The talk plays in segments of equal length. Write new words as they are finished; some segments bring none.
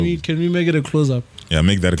Can we make it a close-up? Yeah,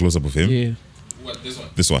 make that a close-up of him. Yeah. What, this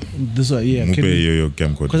one? This one, yeah. your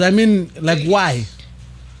cam code. Because I mean, like, why?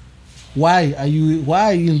 Why are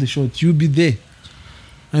you in the shot? You be there.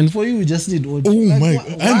 And for you just need audio. Oh like, my!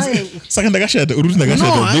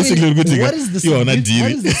 Basically, what is the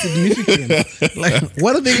significance? Like,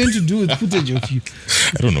 what are they going to do with footage of you?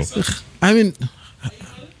 I don't know. I mean,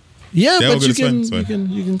 yeah, but okay, you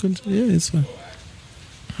can continue. Yeah, it's fine.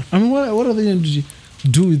 I mean, what are they going to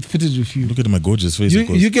do with footage of you? Look at my gorgeous face.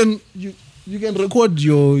 You can record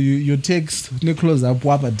your text. Close up,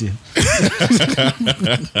 wapate.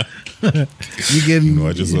 You can. No,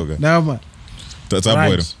 I just saw that. Now, man. That's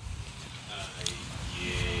right.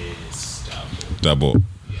 Yes, Double.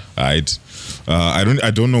 Alright.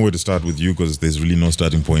 I don't know where to start with you because there's really no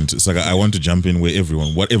starting point. It's like I want to jump in where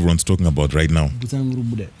what everyone's talking about right now. I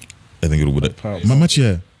think Rubuda. Mama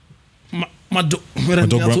chair. My Doc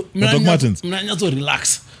Martens.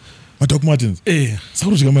 Relax. My Doc Martens. Eh.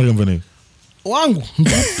 Sauti kama ngambane. Wangu.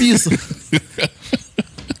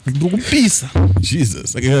 Ndukupisa.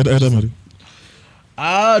 Jesus. Like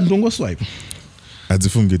ndongo swipe.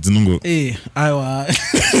 Adzifunge dzinongo. Aiwa.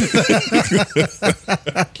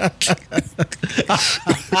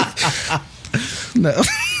 No.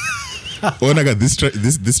 Ona got this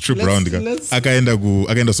trip round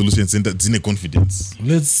akaenda solution center dzine confidence.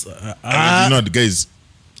 Let's you know what, guys,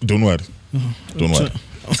 don't worry. Don't worry.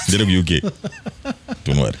 They're UK.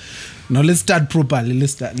 Don't worry. Now let's start properly.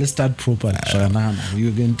 Let's start properly.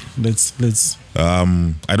 Let's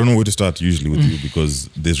I don't know where to start usually with you because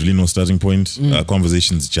there's really no starting point.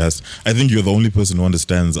 Conversations just I think you're the only person who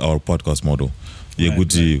understands our podcast model. Yeah,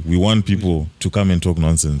 right. We want people to come and talk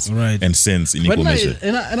nonsense and sense in equal measure.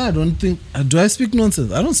 And I don't think do I speak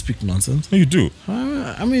nonsense? I don't speak nonsense. No, you do.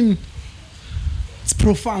 I mean, it's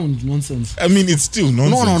profound nonsense. I mean, it's still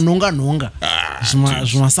nonsense. No, nonga.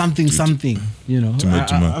 Something. You know.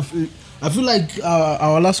 I feel like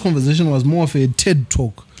our last conversation was more of a TED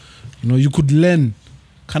talk. You know, you could learn.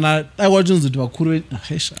 I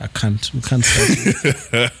can't. We can't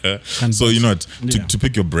start. So you know what? To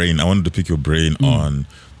pick your brain, I wanted to pick your brain on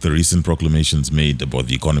the recent proclamations made about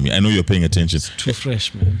the economy. I know you're paying attention. It's too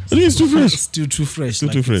fresh, man. It's too fresh. Still too fresh.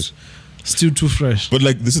 Still too fresh. But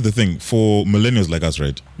like, this is the thing for millennials like us,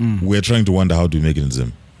 right? We're trying to wonder how do we make it in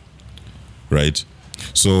Zim, right?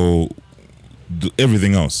 So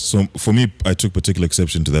everything else. So for me, I took particular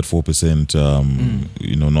exception to that 4%,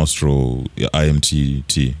 Nostro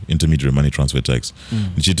IMT intermediary money transfer tax.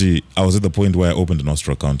 I was at the point where I opened a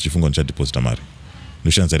Nostro account. Chifungo ncha deposit amari.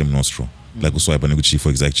 Nushanza dem Nostro. Like uswipe and for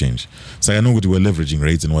exact change. So I know we're leveraging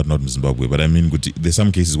rates and whatnot in Zimbabwe, but I mean, there's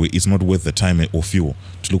some cases where it's not worth the time or fuel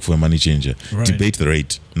to look for a money changer. Right. Debate the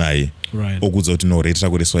rate. Right. Okuza uti no rate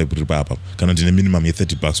takore swipe ripa apa. Kana ndine minimum ya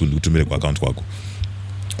 $30 ulitumire kwa account kwako.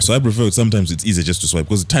 So I prefer sometimes it's easier just to swipe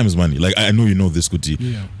because time is money. Like I know you know this, Kuti.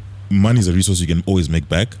 Yeah. Money is a resource you can always make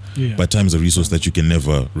back, but time is a resource that you can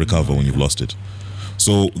never recover when you've lost it.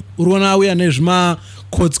 So urona uya nezvima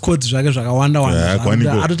quotes zvake zvakawanda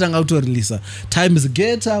atotanga kutoreleasa time is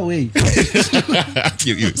get away.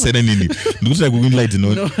 You said anything. Looks like we will light in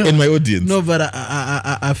my audience. No, but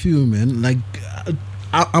I feel, man, like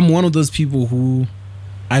I'm one of those people who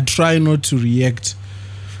I try not to react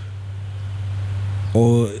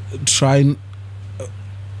or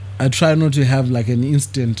I try not to have like an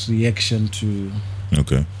instant reaction to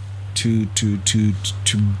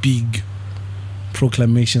big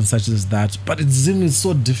proclamations such as that. But it's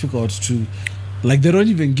so difficult to, like, they don't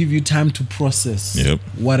even give you time to process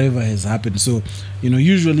whatever has happened. So,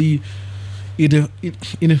 usually in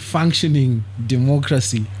a functioning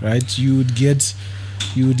democracy, right, you would get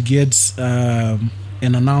an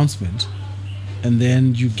announcement, and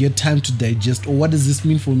then you get time to digest. Oh, what does this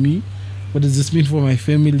mean for me? What does this mean for my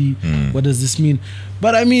family? What does this mean?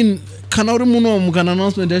 But I mean, kana uri muno mukana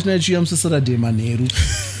announcement yachina chiyam Saturday manheru.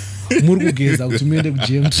 Muri kugeza kuti muende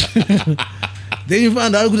kugym. Then you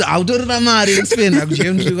find out kuti autorina mari yekuspenda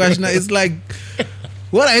kugym kwashina. It's like,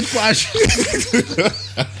 what I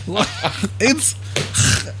it's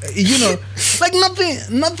like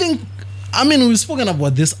nothing. I mean, we've spoken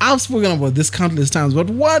about this. I've spoken about this countless times. But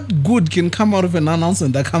what good can come out of an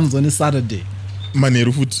announcement that comes on a Saturday?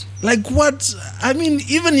 Maneru foot. Like what? I mean,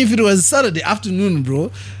 even if it was Saturday afternoon,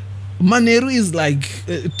 bro, Maneru is like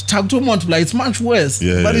Tagto multiply. It's much worse.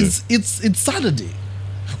 But it's Saturday.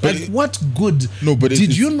 But like, what good? No, but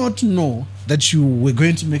did you not know that you were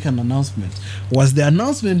going to make an announcement? Was the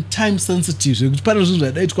announcement time sensitive? So it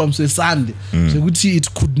comes to Sunday. So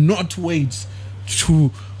it could not wait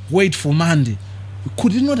for Monday.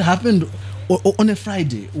 Could it not happen on a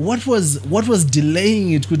Friday? What was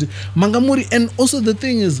delaying it? Could Mangamuri? And also the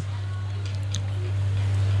thing is,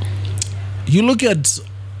 you look at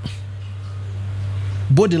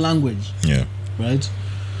body language, right?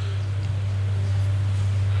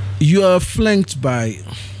 You are flanked by.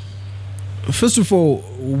 First of all,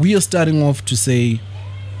 we are starting off to say,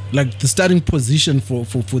 like the starting position for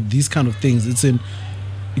these kind of things. It's an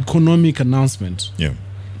economic announcement. Yeah,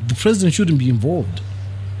 the president shouldn't be involved.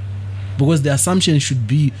 Because the assumption should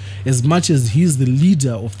be, as much as he's the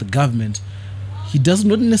leader of the government, he does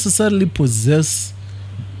not necessarily possess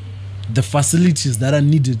the facilities that are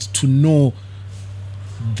needed to know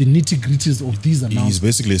the nitty-gritties of these announcements. He's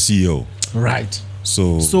basically a CEO. Right.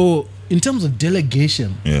 So in terms of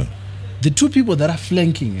delegation, the two people that are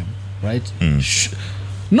flanking him, right?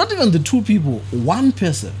 Not even the two people, one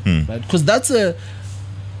person, right? Because that's it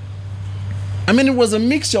was a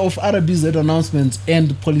mixture of RBZ announcements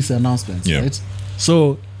and policy announcements, right?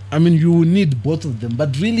 So, you need both of them.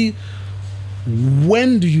 But really,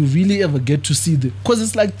 when do you really ever get to see because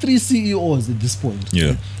it's like 3 CEOs at this point. Yeah.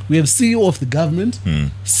 Right? We have CEO of the government,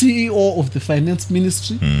 CEO of the finance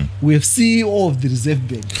ministry, we have CEO of the Reserve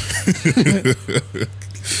Bank.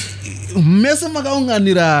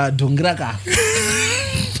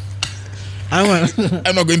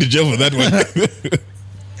 I'm not going to jail for that one.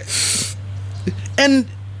 And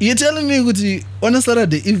you're telling me that on a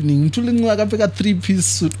Saturday evening, Tuling like a 3-piece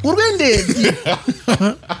suit.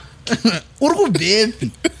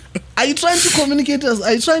 Are you trying to communicate us?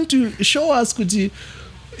 Are you trying to show us Kuti,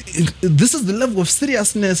 this is the level of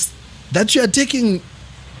seriousness that you are taking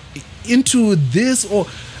into this?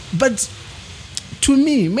 But to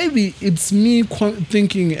me, maybe it's me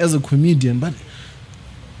thinking as a comedian, but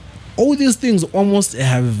all these things almost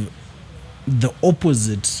have the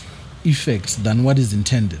opposite effect than what is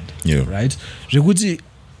intended. Right?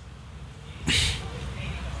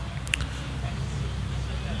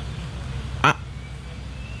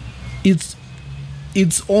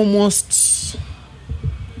 It's almost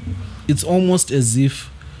as if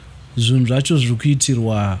Zundracho's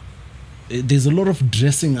Rukitirwa, there's a lot of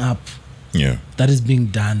dressing up that is being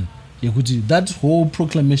done. That whole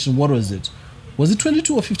proclamation, what was it? Was it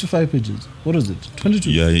 22 or 55 pages? What was it? 22?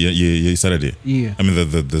 Yeah, Saturday. Yeah.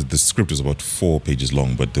 The script is about 4 pages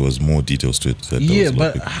long, but there was more details to it.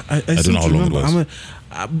 But I don't know how long it was.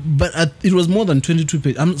 It was more than 22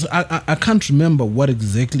 pages. I can't remember what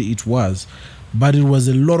exactly it was, but it was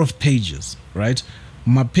a lot of pages, right?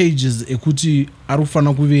 My pages, ekuti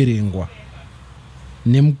arufana kuverengwa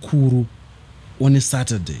nemkuru on a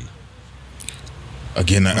Saturday.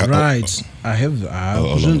 Again, I have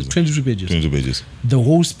 22 pages. 22 pages. The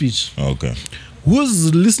whole speech. Okay.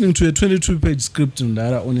 Who's listening to a 22-page script on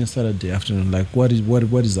a Saturday afternoon? Like, what is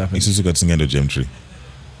happening? It's also got Singendo Gem Tree.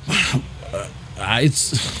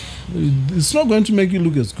 It's not going to make you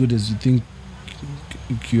look as good as you think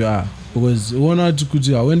you are, because one out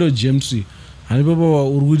to I went to Gem Tree. And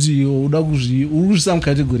people were some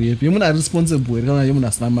category. You're not responsible. You're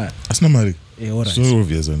not Asnamari. So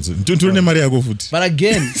obvious. But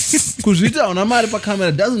again, kuzvita una mari pa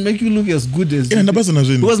camera doesn't make you look as good as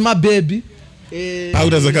because my baby. How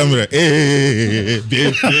does the camera?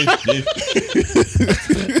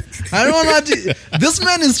 I don't know. This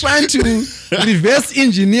man is trying to reverse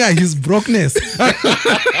engineer his brokenness.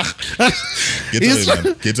 He's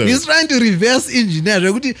trying to reverse engineer.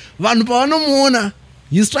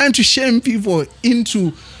 He's trying to shame people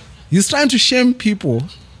into. He's trying to shame people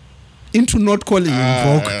into not calling him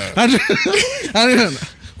broke. I don't know.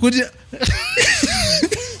 Could you?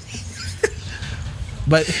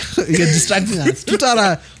 But you're distracting us.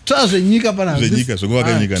 Nyika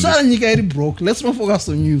broke. Let's not focus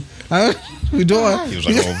on you. We don't want.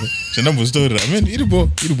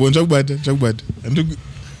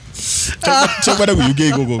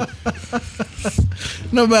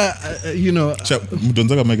 No, but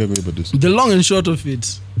the long and short of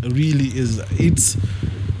it really is it's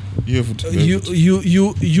you hope,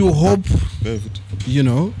 you hope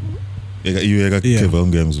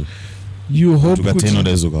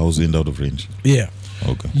out of range. Yeah.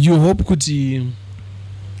 Okay. You hope kuti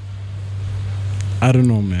I don't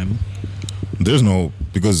know, man. There's no,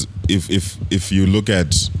 because if you look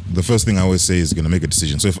at the first thing I always say is going to make a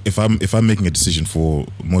decision. So if I'm making a decision for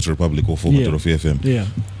Motor Republic or for Matorofi FM,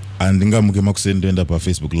 and Ngamukemakusendo end up on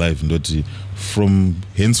Facebook Live, from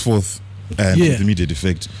henceforth and with immediate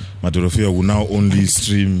effect, Matorofi will now only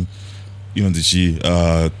stream,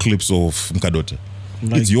 the clips of Mkadota.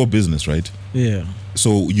 It's your business, right? Yeah.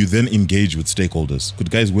 So you then engage with stakeholders. Good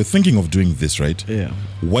guys, we're thinking of doing this, right? Yeah.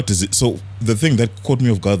 What is it? So the thing that caught me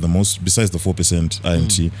off guard the most, besides the 4%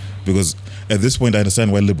 IMT, because at this point I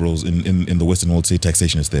understand why liberals in the Western world say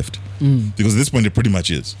taxation is theft. Because at this point it pretty much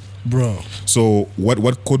is. Bro. So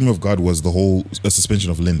what caught me off guard was the whole suspension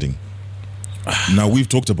of lending. Now we've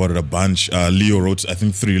talked about it a bunch. Leo wrote, I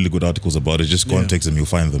think, 3 really good articles about it. Just go and text them, you'll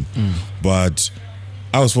find them. But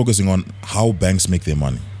I was focusing on how banks make their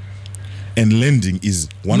money. And lending is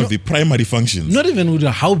one of the primary functions. Not even with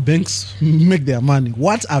how banks make their money.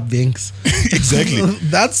 What are banks? Exactly.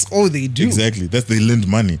 That's all they do. Exactly. That's they lend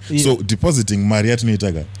money. Yeah. So depositing Mariat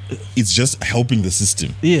Neitaga, it's just helping the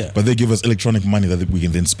system. Yeah. But they give us electronic money that we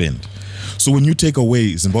can then spend. So when you take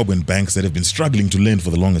away Zimbabwean banks that have been struggling to lend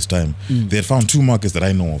for the longest time, they had found 2 markets that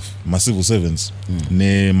I know of: my civil servants,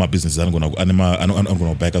 my businesses. I'm gonna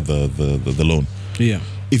back up the loan. Yeah.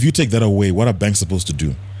 If you take that away, what are banks supposed to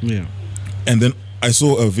do? Yeah. And then I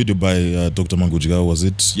saw a video by Dr. Mangujiga, was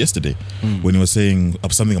it yesterday, when he was saying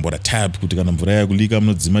something about a tab, what.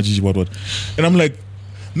 And I'm like,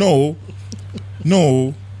 no,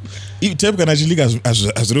 tab can actually leak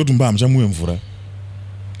as real to mbam jamu mvura.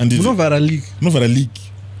 And No vara leak.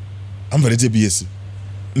 I'm very TBS.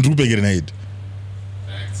 Ndrupe get ahead.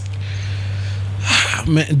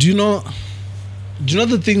 Man, do you know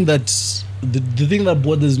the thing that the thing that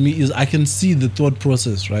bothers me is I can see the thought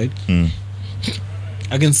process, right?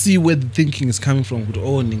 I can see where the thinking is coming from.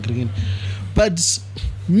 But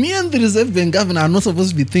me and the Reserve Bank governor are not supposed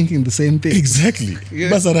to be thinking the same thing. Exactly. Yeah.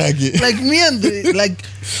 Basaragi. Like me and the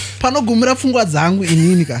panogumira pfungwa dzangu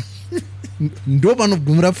inini ka. Ndo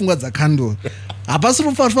panogumira pfungwa dzakando. Hapasi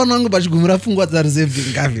rufarfano wangu pachigumira pfungwa dza Reserve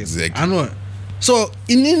Bank governor. Exactly. So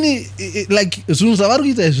inini like zvinhu zvavari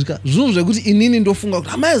kuita izvika zvinhu zvekuti inini ndofunga kuti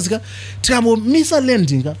amazika tikambomisa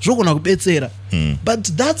lending zvogona kubetsera.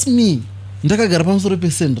 But that's me. Ndakagara pamusoro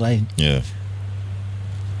pe-Sendrine. Yeah.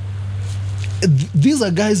 These are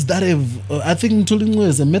guys that have I think Mtulingwe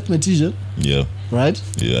is a mathematician. Yeah. Right?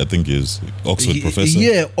 Yeah, I think he's Oxford professor.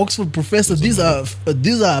 Yeah, Oxford professor. These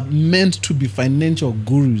are meant to be financial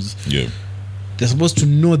gurus. Yeah. They're supposed to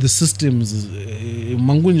know the systems.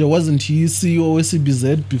 Mangunja, wasn't he CEO of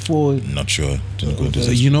CBZ before? Not sure. Didn't go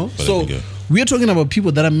into You know? So we are talking about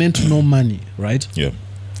people that are meant to know money, right? Yeah.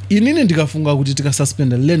 Inini ndikafunga kuti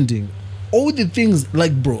tikasuspend lending. All the things,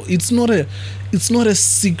 like, bro, it's not a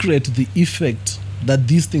secret the effect that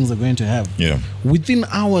these things are going to have. Yeah. Within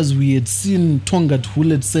hours, we had seen Tongaat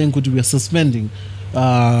Hulett saying that we are suspending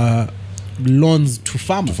loans to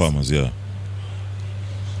farmers. To farmers, yeah.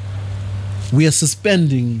 We are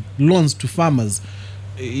suspending loans to farmers.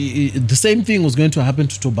 The same thing was going to happen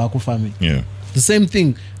to tobacco farming. Yeah. The same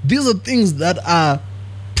thing. These are things that are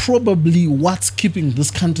probably what's keeping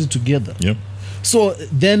this country together. Yeah. So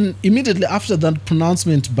then immediately after that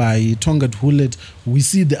pronouncement by Tongaat Hulett, we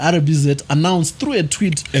see the RBZ announce through a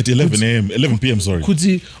tweet at 11 p.m. sorry.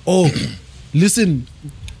 Kuti, listen,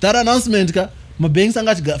 that announcement my banks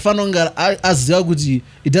aziva kuti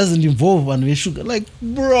it doesn't involve vanhu sugar. Like,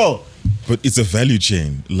 bro. But it's a value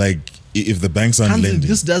chain. Like, if the banks aren't lending,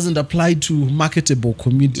 this doesn't apply to marketable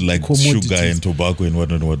commodities like sugar and tobacco and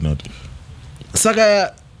whatnot.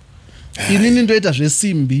 Saka inini ndoita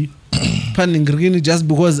zvesimbi paningirikini just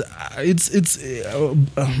because it's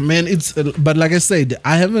man, it's but like I said,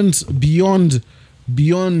 I haven't beyond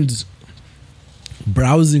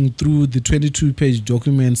browsing through the 22-page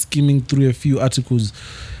document, skimming through a few articles.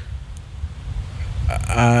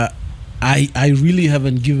 I really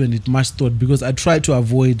haven't given it much thought because I try to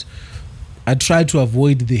avoid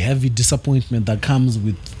the heavy disappointment that comes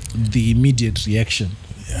with the immediate reaction.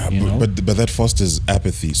 Yeah, but that fosters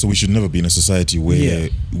apathy. So we should never be in a society where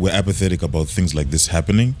we're apathetic about things like this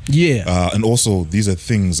happening. Yeah. And also, these are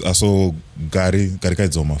things. I saw Gary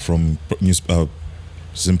Kaidzoma from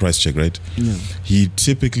Zim Price Check, right? Yeah. He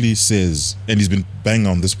typically says, and he's been banging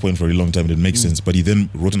on this point for a long time, and it makes sense, but he then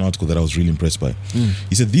wrote an article that I was really impressed by.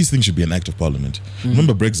 He said these things should be an act of parliament.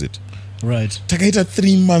 Remember Brexit? Right. Takaita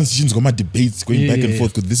 3 months, she's got my debates going back and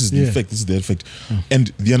forth because this is the effect, this is the effect.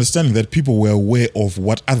 And the understanding that people were aware of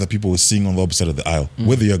what other people were seeing on the opposite side of the aisle,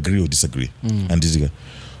 whether you agree or disagree. And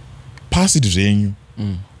pass it to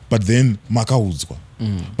but then makaudzwa.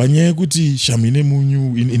 Banyaya kuti shamine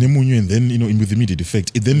munyu ine munyu, and then with immediate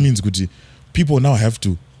effect, it then means kuti people now have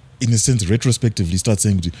to, in a sense, retrospectively start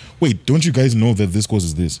saying, wait, don't you guys know that this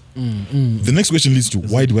causes this? The next question leads to,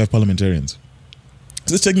 why do we have parliamentarians?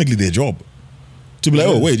 So it's technically their job to be like,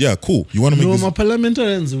 oh wait, yeah, cool. You want to make this? No,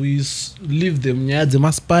 parliamentarians, we leave them nyaya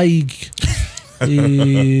dzemaspike,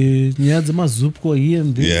 nyaya dzemazupko here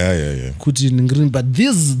and there. Yeah. But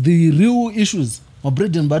these the real issues. or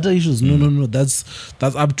bread and butter issues. No. That's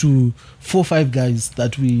up to 4 or 5 guys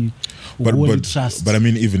that we won't trust. But I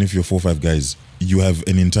mean, even if you're 4 or 5 guys, you have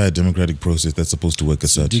an entire democratic process that's supposed to work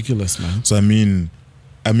as such. Ridiculous, man. So I mean,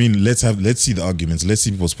 let's see the arguments. Let's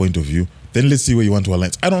see people's point of view. Then let's see where you want to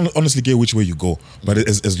align. I don't honestly care which way you go, but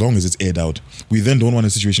as long as it's aired out, we then don't want a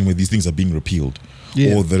situation where these things are being repealed,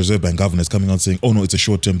 or the Reserve Bank governor is coming out saying, "Oh no, it's a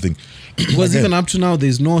short-term thing." Because even up to now,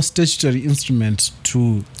 there's no statutory instrument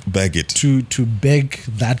to bag it, to beg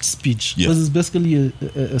that speech, because it's basically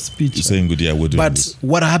a speech. You're saying, "Good, yeah, we're doing this." But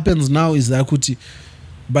what happens now is that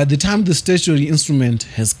by the time the statutory instrument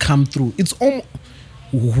has come through, it's almost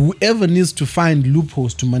whoever needs to find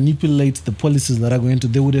loopholes to manipulate the policies that are going to,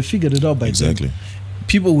 they would have figured it out by then.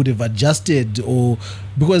 People would have adjusted, or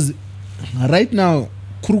because right now,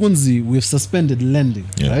 Kurgunzi, we've suspended lending,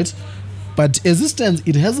 right? But as it stands,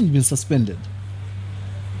 it hasn't been suspended.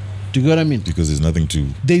 Do you get what I mean? Because there's nothing to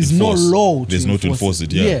There's enforce. no law There's no to enforce it,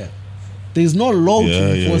 There's no law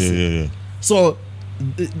to enforce it. So,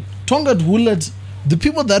 Tonga Hulet, the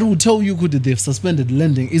people that will tell you they've suspended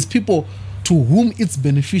lending is people to whom it's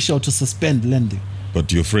beneficial to suspend lending.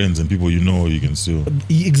 But your friends and people you know, you can still...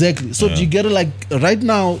 Exactly. So do you get it? Like, right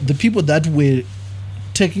now, the people that were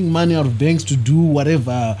taking money out of banks to do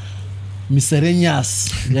whatever,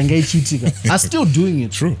 miscellaneous, are still doing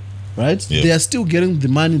it. True. Right? They are still getting the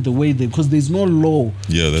money the way because there's no law.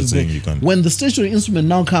 Yeah, that's saying you can't. When the statutory instrument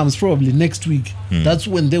now comes, probably next week, that's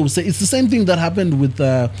when they will say... It's the same thing that happened with...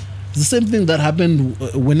 it's the same thing that happened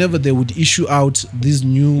whenever they would issue out these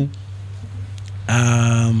new...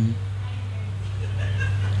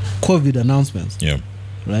 COVID announcements,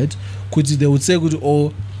 right? Because they would say,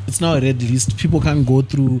 it's now a red list. People can't go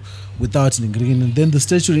through without an agreement. And then the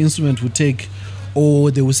statutory instrument would take,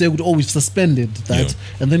 or they would say, we've suspended that,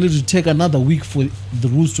 and then it would take another week for the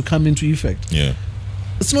rules to come into effect. Yeah,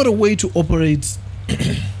 it's not a way to operate.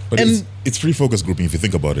 But it's free focus grouping if you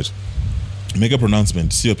think about it. Make a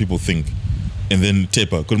pronouncement, see what people think. And then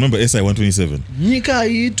taper. Because remember SI 127.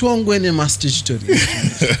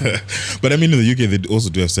 But I mean, in the UK, they also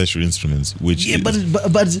do have statutory instruments, which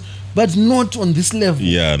but not on this level.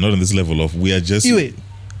 Yeah, not on this level of we are just. Anyway,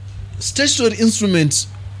 statutory instruments.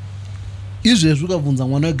 Usually,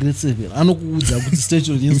 grade 7.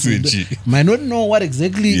 Statutory instrument might not know what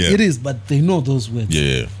exactly it is, but they know those words.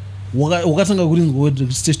 Yeah.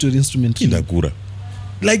 Statutory instrument. Indakura.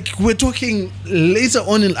 Like we're talking later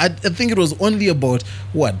on, I think it was only about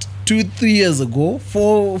 2-3 years ago,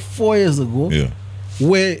 4 years ago,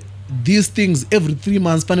 where these things every 3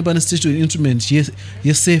 months, Panipani statutory instrument,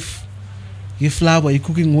 you're safe, you're flour, you're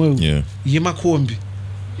cooking oil, you're makombi,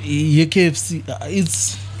 you're KFC.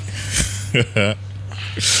 It's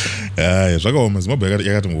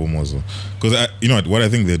because you know what I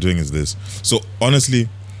think they're doing is this. So honestly,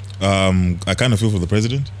 I kind of feel for the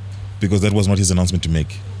president. Because that was not his announcement to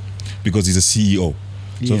make. Because he's a CEO.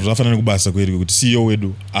 So zvafanana kubasa kwedu kuti CEO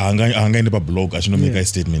wedu ahangaende pablog achinomeka a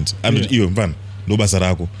statement. Iwe mfana ndo basa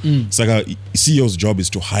rako. Saka CEO's job is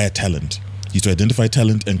to hire talent. He's to identify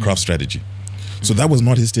talent and craft strategy. So that was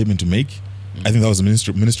not his statement to make. I think that was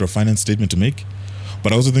the Minister of Finance statement to make.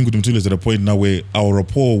 But I also think Mutuli is at a point now where our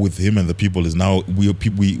rapport with him and the people is now we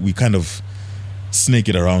kind of snake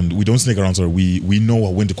it around. We don't snake around, sorry. We know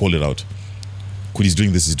when to call it out. He's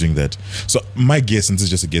doing this, he's doing that. So my guess, and this is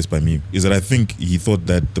just a guess by me, is that I think he thought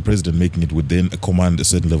that the president making it would then command a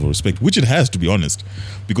certain level of respect, which it has, to be honest,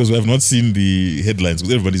 because we have not seen the headlines,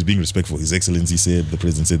 because everybody's being respectful. His Excellency said, the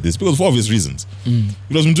president said this, because for obvious reasons.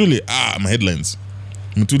 Because Mutuli, my headlines.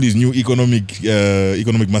 Mutuli's new economic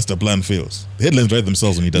master plan fails. The headlines write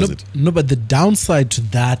themselves when he does it. No, but the downside to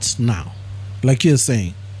that now, like you're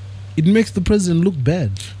saying, it makes the president look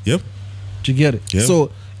bad. Yep. Do you get it? Yep.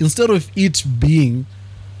 So instead of it being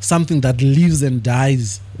something that lives and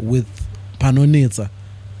dies with Panonetsa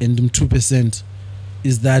and 2%,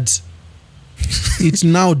 is that it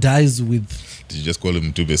now dies with... Did you just call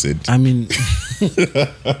him 2%? I mean...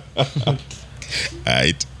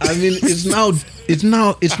 Right. I mean, it's now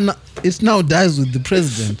dies with the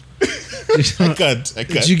president. I can't.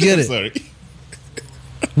 Did you get it? Sorry.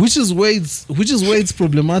 Which is where it's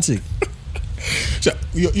problematic.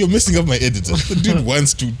 You're messing up my editor. The dude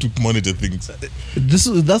wants to monitor things.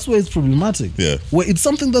 That's where it's problematic. Yeah. Where it's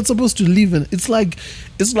something that's supposed to live in. It's like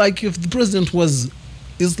if the president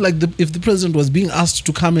was being asked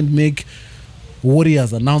to come and make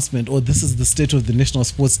Warriors announcement, or this is the state of the National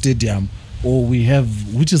Sports Stadium, or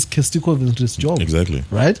which is Kesti Coventry's job. Exactly.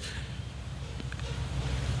 Right?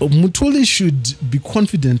 Mutuli should be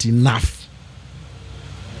confident enough.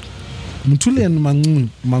 Mutuli and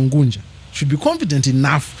Mangunja should be confident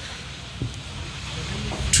enough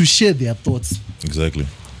to share their thoughts Exactly.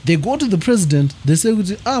 They go to the president, they say,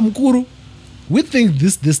 Mkuru, we think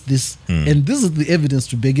this, and this is the evidence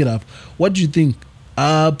to back it up. What do you think?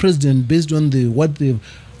 President, based on what they've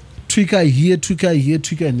tweaker here,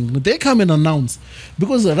 and they come and announce.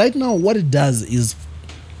 Because right now what it does is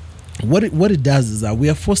that we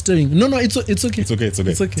are fostering. No, it's okay. It's okay.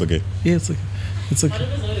 Yeah, it's okay. It's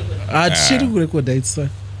fine.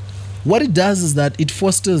 What it does is that it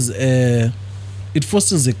fosters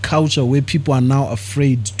a culture where people are now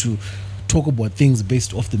afraid to talk about things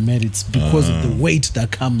based off the merits because of the weight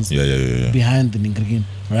that comes behind the Ningrikin,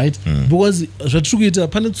 right? Because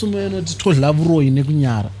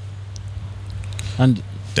and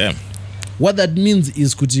damn, what that means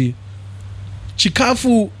is kuti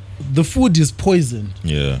chikafu, the food is poisoned.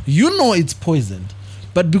 Yeah, you know it's poisoned,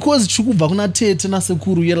 but because chukubva kuna tete na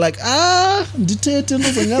sekuru, you're like, nditete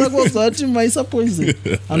nozonyara kwazati maisa poison.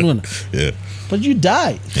 Yeah, but you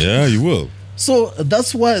die. Yeah, you will. So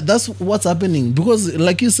that's what's happening. Because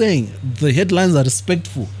like you're saying, the headlines are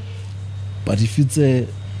respectful, but if it's a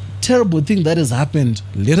terrible thing that has happened,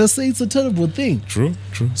 let us say it's a terrible thing. True.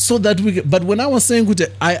 So that but when I was saying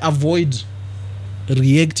I avoid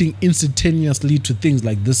reacting instantaneously to things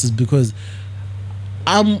like this is because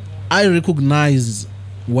I recognize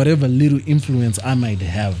whatever little influence I might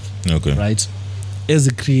have. Okay. Right? As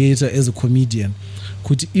a creator, as a comedian.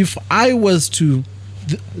 If I was to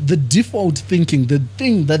the default thinking, the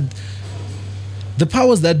thing that the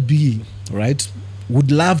powers that be, right,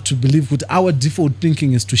 would love to believe that our default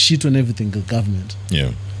thinking is to shit on everything the government.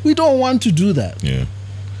 Yeah. We don't want to do that. Yeah.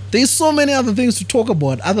 There's so many other things to talk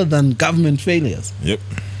about other than government failures. Yep.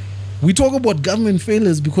 We talk about government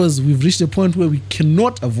failures because we've reached a point where we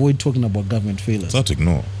cannot avoid talking about government failures. It's hard to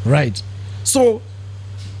ignore. Right. So,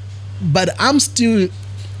 but I'm still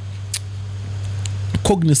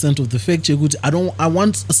cognizant of the fact that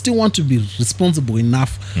I still want to be responsible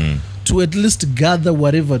enough to at least gather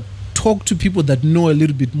whatever, talk to people that know a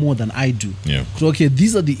little bit more than I do. Yeah. So, okay,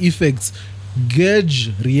 these are the effects, gauge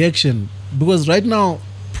reaction, because right now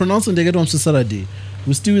pronouncing the on Saturday,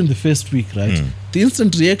 we're still in the first week, right? The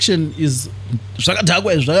instant reaction is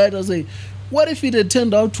what if it had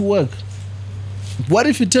turned out to work? What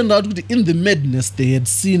if it turned out in the madness they had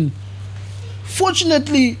seen?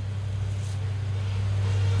 Fortunately,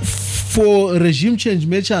 for regime change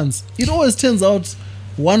merchants, it always turns out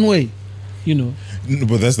one way, you know.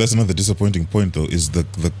 But that's another disappointing point, though, is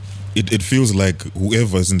it feels like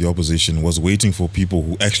whoever is in the opposition was waiting for people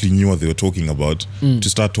who actually knew what they were talking about to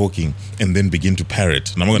start talking and then begin to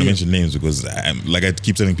parrot. And I'm not going to mention names because, like I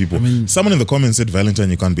keep telling people, someone in the comments said, Valentine,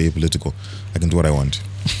 you can't be apolitical. I can do what I want.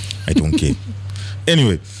 I don't care.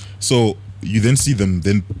 Anyway, so you then see them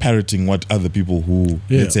then parroting what other people who,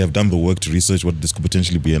 let's say, have done the work to research what this could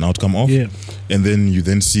potentially be an outcome of. Yeah. And then you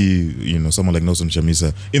then see, you know, someone like Nelson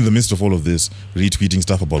Chamisa, in the midst of all of this, retweeting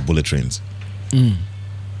stuff about bullet trains.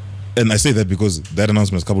 And I say that because that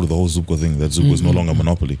announcement is coupled with the whole Zupco thing, that Zupco is no longer a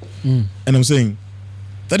monopoly. And I'm saying,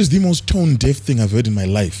 that is the most tone-deaf thing I've heard in my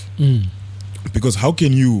life. Because how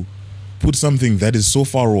can you put something that is so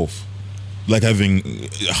far off, like having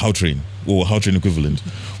a Gautrain or a Gautrain equivalent,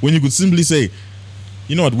 when you could simply say,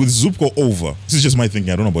 you know what, with Zupco over, this is just my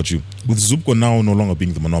thinking, I don't know about you, with Zupco now no longer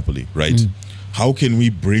being the monopoly, right? How can we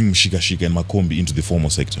bring Shika Shika and Makombi into the formal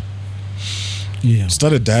sector? Yeah.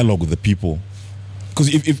 Start a dialogue with the people.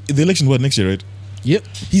 Because if the election was next year, right? Yep.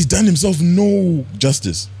 He's done himself no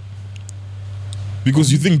justice.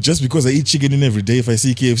 Because you think just because I eat chicken in every day, if I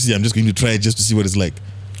see KFC, I'm just going to try it just to see what it's like.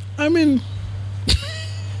 I mean,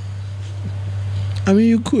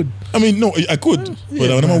 you could. I mean, no, I could, but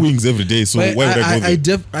I don't have wings every day, so why would I go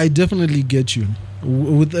there? I definitely get you.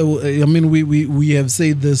 I mean, we have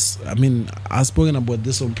said this. I mean, I've spoken about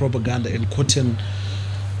this on propaganda and cotton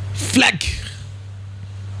flag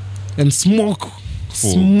and smoke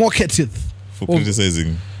at it for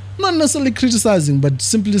criticizing. Not necessarily criticizing, but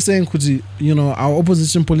simply saying, you know, our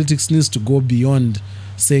opposition politics needs to go beyond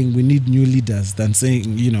saying we need new leaders than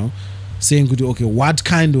saying, you know, okay, what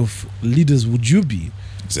kind of leaders would you be?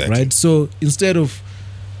 Exactly. Right. So instead of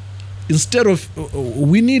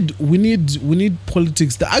we need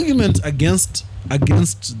politics. The argument against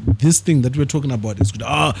this thing that we're talking about is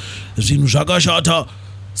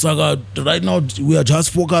right now we are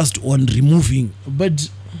just focused on removing. But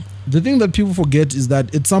the thing that people forget is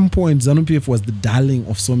that at some point ZANU-PF was the darling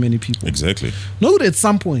of so many people. Exactly. Not at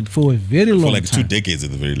some point, for a very long time. For like 2 decades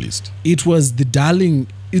at the very least. It was the darling.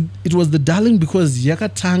 It was the darling because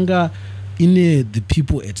Yakatanga in the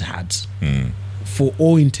people at heart. For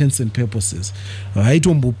all intents and purposes. Right?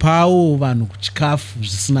 Mbupao vanhu kuchikafu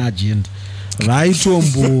zvisina agenda.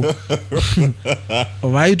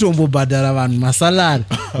 vaitombobhadhara vanhu masalari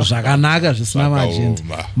zvakanaka zvisina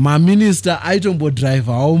maajenda. Maminista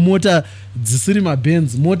aitombodhiraivhawo mota dzisiri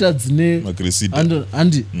mabenz, mota dzine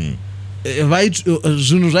handi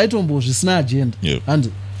zvinhu zvaitombo zvisina ajenda.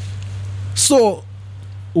 And so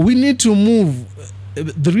we need to move.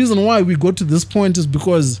 The reason why we got to this point is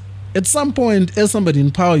because at some point, as somebody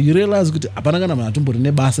in power, you realize kuti hapana kana munhu atombori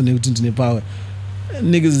nebasa nekuti ndine power.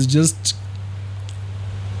 Niggas is just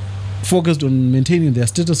focused on maintaining their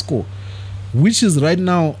status quo, which is right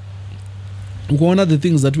now one of the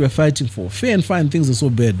things that we're fighting for. Fair and fine, things are so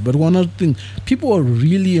bad, but one of the things people are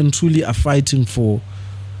really and truly are fighting for,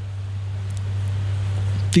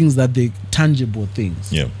 things that they tangible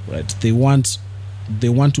things. Yeah. Right. They want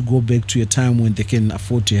to go back to a time when they can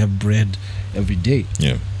afford to have bread every day.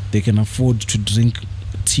 Yeah. They can afford to drink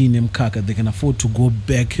tea nemkaka. They can afford to go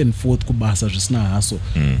back and forth kubasa zvisina hassle.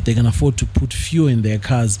 They can afford to put fuel in their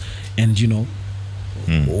cars and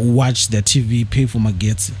watch their TV, pay for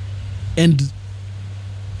magetsi. And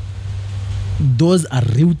those are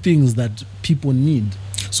real things that people need.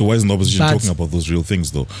 So why isn't the opposition talking about those real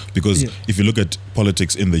things though? Because if you look at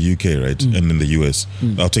politics in the UK, right, and in the US,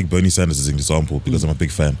 I'll take Bernie Sanders as an example because I'm a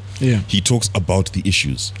big fan. Yeah. He talks about the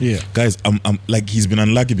issues. Yeah. Guys, I'm like, he's been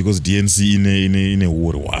unlucky because DNC in a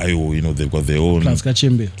war, why, or they've got their own. Plus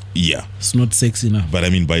Kachembe. Yeah. It's not sexy enough. But I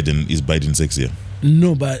mean, is Biden sexier?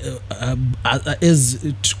 No, but as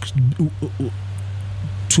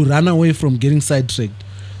to run away from getting sidetracked,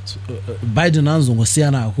 Biden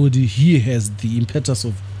he has the impetus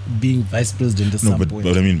of being vice president at some point.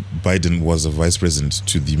 But I mean, Biden was a vice president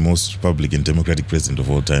to the most Republican Democratic president of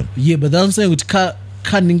all time. Yeah, but that's saying kuti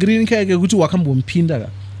kaningirini kake kuti wakambompinda ka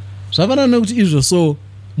zvavana nekuti izvo, so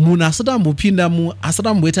munhu asati ambopinda asati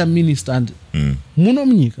amboita minister and muno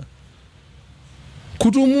munyika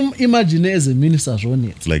kuti imagine as a minister zvone.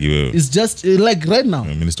 It's like you were, it's just like right now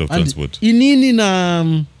Minister of Transport. Inini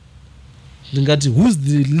na who's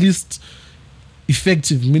the least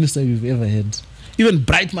effective minister you've ever had? Even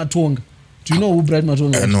Bright Matonga. Do you know who Bright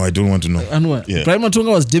Matonga was? No, I don't want to know. Yeah. Bright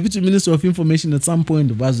Matonga was Deputy Minister of Information at some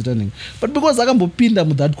point. But because akambopinda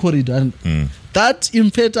mu that corridor, and that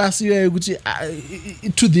impetus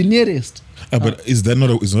to the nearest. But is that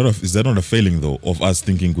not a failing though of us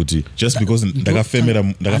thinking kuti just because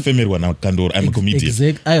ndakafemerwa na Kandor, I'm a comedian?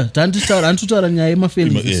 Exactly. Tanditaura nyaya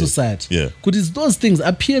yemafailings in society. Yeah. Because it's those things,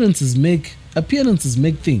 appearances make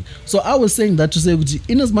things. So I was saying that to say kuti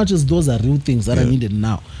in as much as those are real things that are needed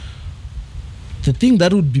now, the thing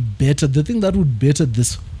that would better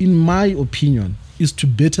this, in my opinion, is to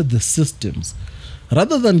better the systems.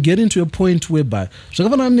 Rather than getting to a point whereby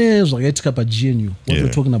zvakaitika paGNU, what we're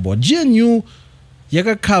talking about, GNU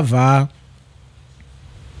yakakava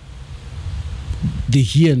the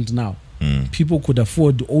here and now. People could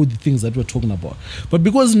afford all the things that we're talking about, but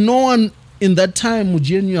because no one in that time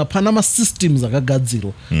GNU Panama systems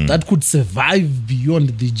that could survive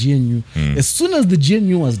beyond the GNU. As soon as the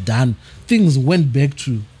GNU was done, things went back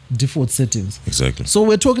to default settings. Exactly. So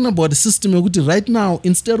we're talking about a system yekuti right now,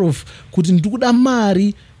 instead of kuti ndikuda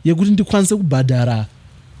mari yekuti ndikwanise kubhadhara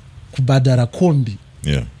kombi,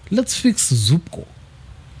 let's fix Zupco.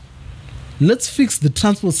 Let's fix the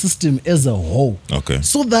transport system as a whole. Okay.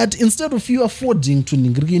 So that instead of you affording to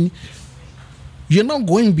Ningirigini, you're not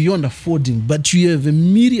going beyond affording, but you have a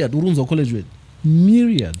myriad. Urunza college with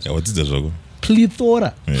myriad. Yeah, what is that, Jago?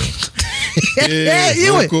 Plethora.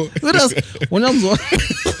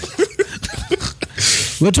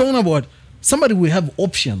 We're talking about somebody will have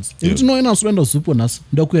options. Yeah. You know, in our students Zuponas,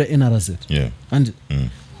 NRZ. Yeah. And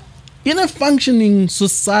in a functioning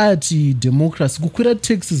society, democracy, kukwira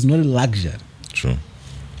tax is not a luxury. True.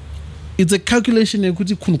 It's a calculation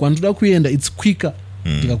yekuti kwandoda kuenda, it's quicker.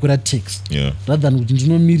 Ndikakwira tax rather than kuti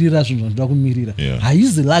ndinomirira zvinhu zvandoda kumirira.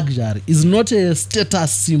 Haizi luxury, is not a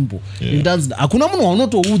status symbol. Hakuna munhu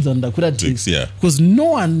waunotoudza ndakwira tax because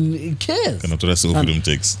no one cares. Kanatora self-freedom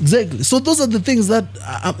tax. Exactly. So those are the things that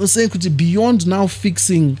I'm saying kuti beyond now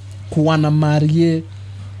fixing kuwana mari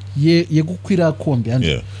yekukwira kombi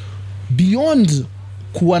and beyond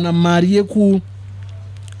kuwana mari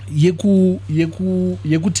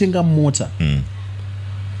yekutenga mota.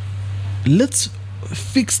 Let's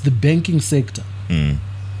fix the banking sector,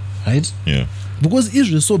 right? Yeah. Because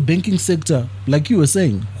Israel saw banking sector, like you were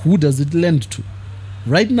saying, who does it lend to?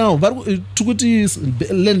 Right now, Tukuti's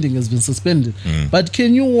lending has been suspended. But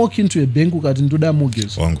can you walk into a bank and do that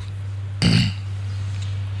mortgage?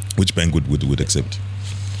 Which bank would accept?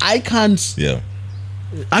 I can't. Yeah.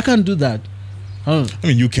 I can't do that. I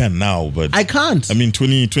mean, you can now, but I can't. I mean,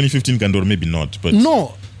 2015 Kandor maybe not, but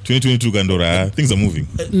no. 2022 Gandora, things are moving.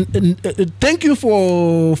 Thank you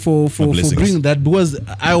for bringing that, because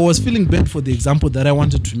I was feeling bad for the example that I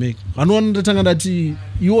wanted to make. I don't understand that you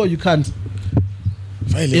or you can't.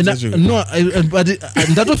 But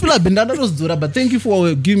that was Dora. But thank you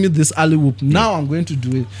for giving me this alley whoop. Now I'm going to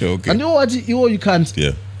do it. Yeah, okay. And you know what? You or you can't.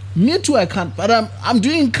 Yeah. Me too. I can't. But I'm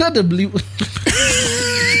doing incredibly.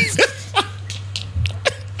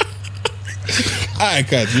 I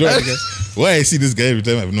can't. You know what? Why I see this guy every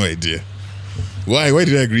time, I have no idea. Why? Why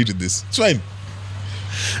did I agree to this? It's fine.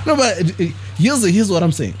 No, but here's what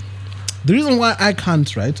I'm saying. The reason why I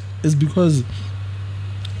can't, right, is because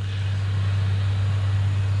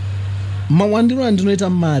mawandiro andinoita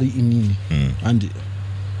mari inini and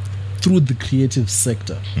through the creative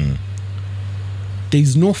sector, there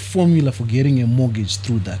is no formula for getting a mortgage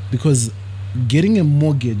through that, because getting a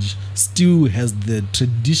mortgage still has the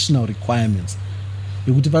traditional requirements.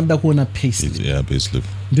 Yekuti vanoda kuona payslip. Yeah, payslip.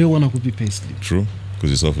 They want to be payslip. True, because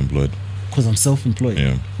you're self-employed. Because I'm self-employed,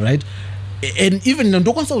 Yeah. right? And even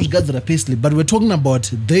ndokwanisa kuzvigadzira payslip, but we're talking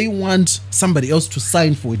about they want somebody else to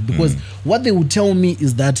sign for it, because what they would tell me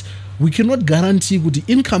is that we cannot guarantee kuti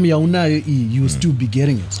income yaunayo iyi you will still be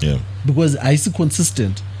getting it, Yeah. because haisi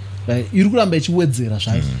consistent. Like iri kuramba ichiwedzera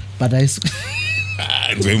zvayo, but haisi.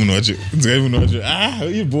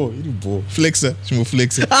 Ibo. Flexa. Chimbo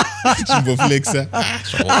flexa.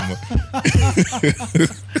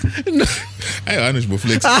 I know chimbo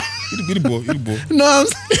flexa. Ibo. No,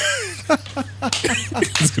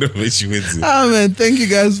 man, thank you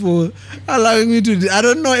guys for allowing me to. I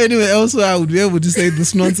don't know anywhere else where I would be able to say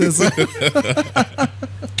this nonsense.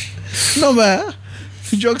 No, man.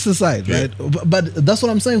 Jokes aside, right? But that's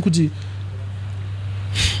what I'm saying, Kuti.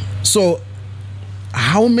 So,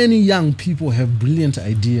 how many young people have brilliant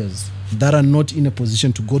ideas that are not in a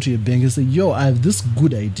position to go to a bank and say, yo, I have this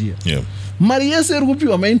good idea? Yeah. Maria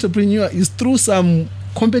Serupi, my entrepreneur, is through some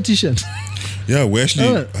competition. Yeah, we're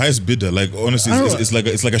actually highest bidder. Like honestly, it's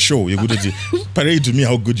like a show. You're good at it. Parade to me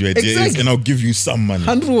how good your idea is, and I'll give you some money.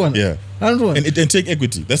 101. Yeah. 101. And take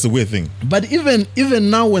equity. That's the weird thing. But even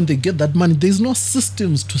now, when they get that money, there's no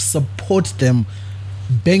systems to support them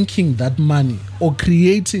banking that money or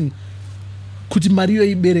creating. Kuti Mario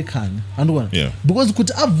iberekane, yeah. Because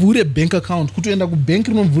kuti avhure bank account, kuti enda ku bank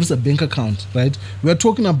rinomvurisa bank account, right? We are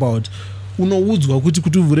talking about unoudzwa kuti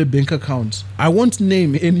uvhure bank account. I won't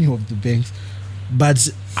name any of the banks,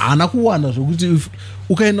 but ana kuwana zvokuti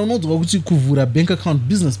ukaenda unodzwa kuti kuvhura bank account,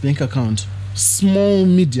 business bank account, small,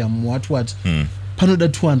 medium, what panoda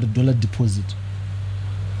 $200 deposit.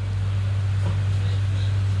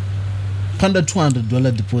 Panoda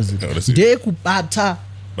 $200 deposit. Ndekubata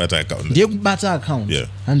account. Yeah.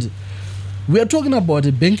 And we are talking about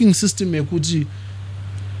a banking system yekuti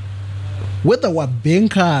whether we're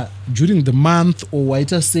banker during the month or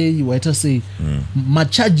waita say my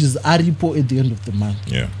charges aripo at the end of the month.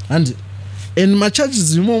 Yeah. And my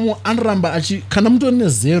charges imomo anramba achi kana mtu ne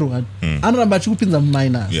zero anramba achi kupinza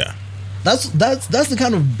minus. Yeah. That's the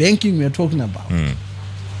kind of banking we are talking about.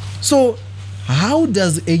 So how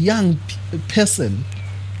does a young person,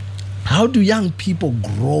 how do young people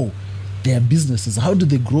grow their businesses? How do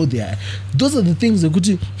they grow their... Those are the things that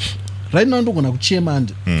could... Right now, I'm going to chairman,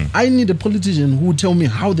 and I need a politician who will tell me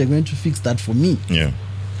how they're going to fix that for me. Yeah.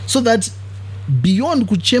 So that beyond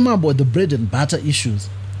kuchema about the bread and butter issues,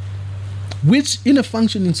 which in a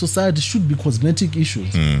functioning society should be cosmetic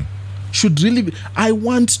issues, should really be... I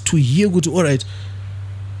want to hear good, all right,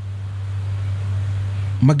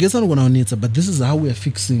 magesa nokunaonetsa, but this is how we are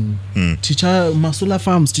fixing. Ticha masolar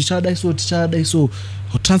farms, ticha daiso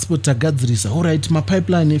transport tagadzirisa. All right, my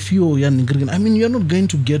pipeline fuel yaningirigin. I mean, you're not going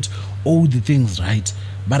to get all the things right,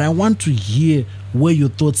 but I want to hear where your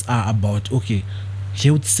thoughts are about, okay,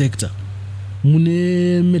 health sector.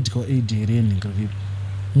 Mune medical aid here ningirigin.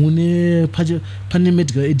 Mune pane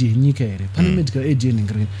medical aid nyika here. Pane medical aid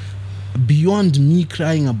ningirigin. Beyond me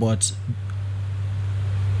crying about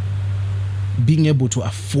being able to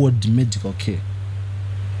afford medical care.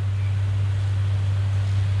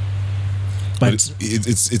 But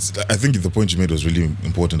it's I think the point you made was really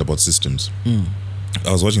important about systems.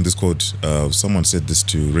 I was watching this quote. Someone said this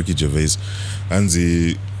to Ricky Gervais, and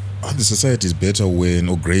the society is better when,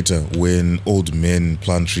 or greater when, old men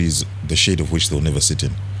plant trees the shade of which they'll never sit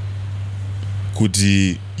in.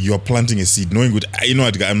 You are planting a seed knowing good, you know,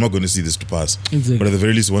 I'm not going to see this to pass. Exactly. But at the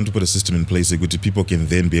very least, we want to put a system in place so people can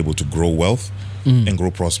then be able to grow wealth and grow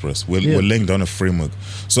prosperous. We're laying down a framework.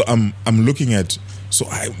 So I'm looking at,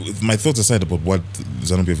 my thoughts aside about what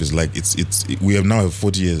ZANU-PF is like, we have now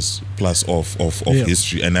 40 years plus of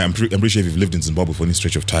history, and I'm pretty sure if you've lived in Zimbabwe for any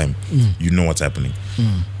stretch of time, you know what's happening.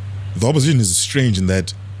 The opposition is strange in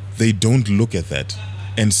that they don't look at that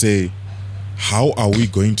and say, how are we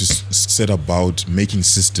going to set about making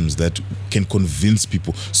systems that can convince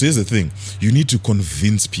people? So here's the thing. You need to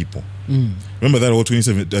convince people. Remember that whole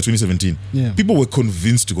 2017? Yeah. People were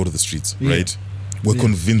convinced to go to the streets, right? Were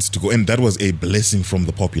convinced to go. And that was a blessing from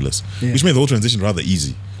the populace, which made the whole transition rather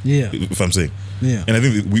easy. Yeah. If I'm saying. Yeah. And I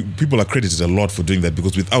think people are credited a lot for doing that,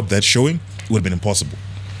 because without that showing, it would have been impossible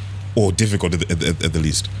or difficult at the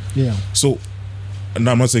least. Yeah. So,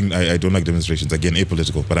 now I'm not saying I don't like demonstrations, again,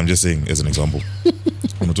 apolitical, but I'm just saying as an example.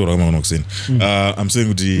 I'm saying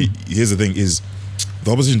here's the thing is,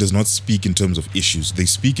 the opposition does not speak in terms of issues. They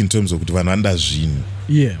speak in terms of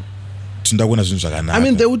Yeah. I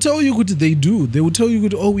mean, they will tell you what they do. They will tell you,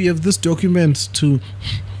 oh, we have this document to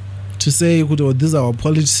say, oh, these are our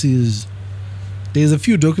policies. There's a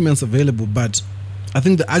few documents available, but I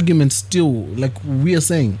think the argument still, like we are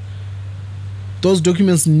saying, those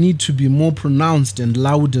documents need to be more pronounced and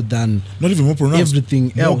louder than not even more pronounced,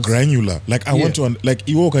 everything else. More granular. Like I want to, like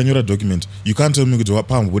you walk on your document, you can't tell me with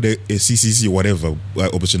a CCC whatever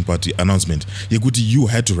opposition party announcement. You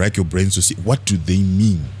had to rack your brains to see what do they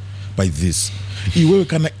mean by this. Let's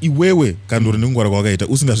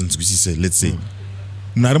say.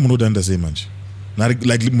 Like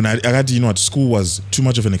you know what, school was too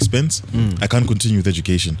much of an expense. I can't continue with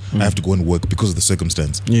education. I have to go and work because of the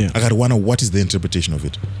circumstance. I gotta wonder what is the interpretation of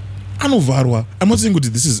it. I'm not saying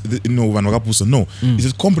this is no. It's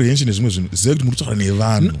just comprehension is and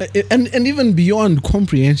even beyond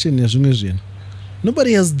comprehension,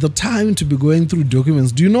 nobody has the time to be going through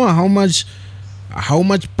documents. Do you know how much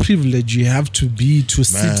privilege you have to be to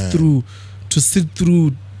sit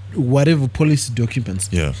through whatever policy documents?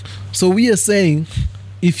 Yeah. So we are saying,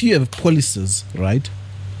 if you have policies, right?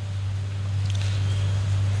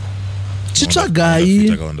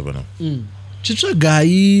 Chitragai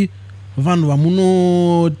vanhu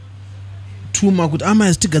vamunotuma kuti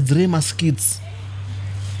amai tigadzire maskits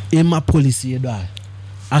emapolicy edu aya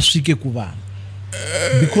asvike kuvanhu,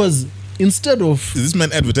 because instead of is this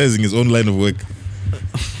man advertising his own line of work?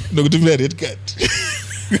 No, good to play a red card.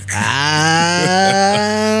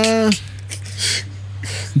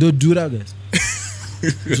 Don't do that, guys.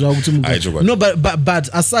 No, but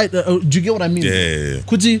aside, do you get what I mean? Yeah.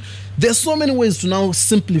 Kuti, there's so many ways to now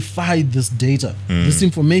simplify this data, this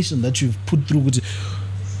information that you've put through. Kuti.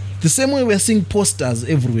 The same way we're seeing posters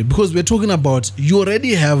everywhere, because we're talking about you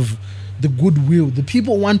already have the goodwill. The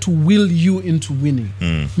people want to will you into winning.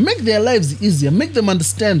 Make their lives easier. Make them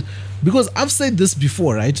understand. Because I've said this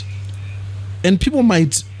before, right? And people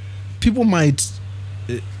might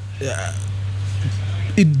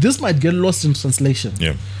this might get lost in translation.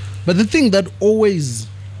 Yeah. But the thing that always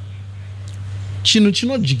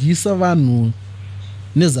chinojigisa vanhu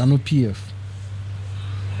nezanu PF,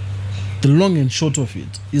 the long and short of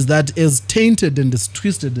it is that, as tainted and as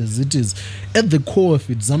twisted as it is, at the core of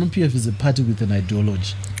it, ZANU PF is a party with an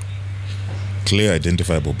ideology. Clear,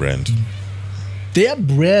 identifiable brand. Their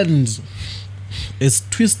brand is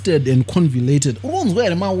twisted and convoluted.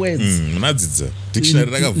 Where are my words?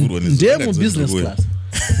 Dictionary Demo business class.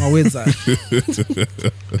 My words are.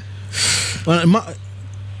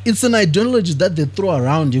 It's an ideology that they throw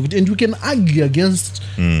around you, and you can argue against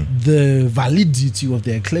the validity of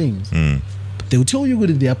their claims. But they will tell you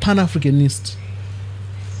that they are Pan-Africanist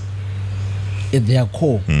at their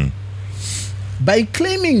core. By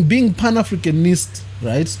claiming being Pan-Africanist,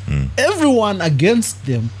 right? Everyone against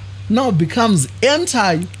them now becomes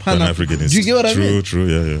anti-Pan-Africanist. Do you get what I mean? True,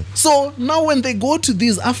 yeah. So now when they go to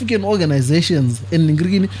these African organizations in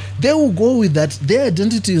Ngirigini, they will go with that their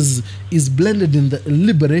identity is blended in the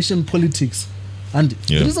liberation politics. And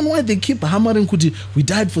the reason why they keep hammering Kuti, we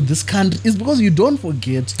died for this country, is because you don't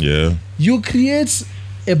forget. Yeah. You create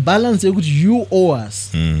a balance that you owe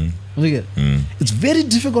us. It's very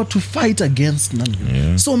difficult to fight against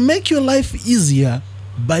none. So make your life easier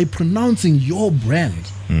by pronouncing your brand.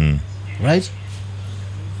 Right?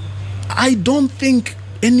 I don't think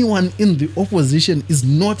anyone in the opposition is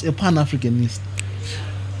not a Pan-Africanist.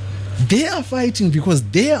 They are fighting because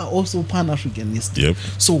they are also Pan-Africanist. Yep.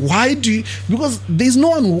 So why do you... Because there's no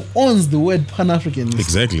one who owns the word Pan-Africanist.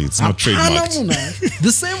 Exactly. It's not trademarked.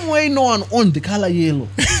 The same way no one owned the color yellow.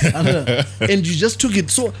 And you just took it.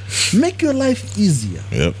 So make your life easier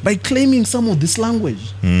by claiming some of this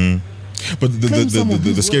language. But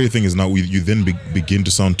the scary thing is now you then begin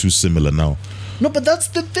to sound too similar now. No, but that's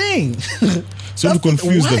the thing. So to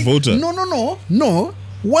confuse the voter. No.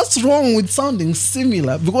 What's wrong with sounding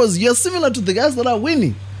similar? Because you're similar to the guys that are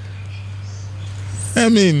winning. I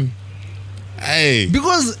mean, hey.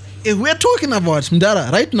 Because if we're talking about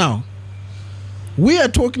Mdara right now, we are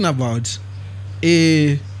talking about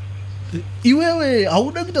a Iwewe, I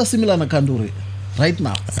would like to similar na Kanduri right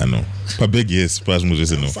now. I know. Pabeg, yes. Pas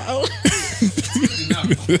Moses, no.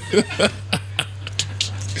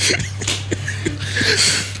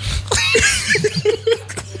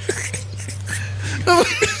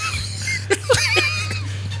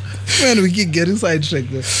 Man, we keep getting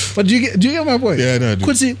sidetracked there. But do you get my point? Yeah, no, I do.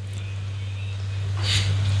 Kuti,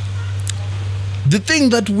 the thing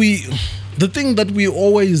that we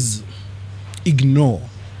always ignore,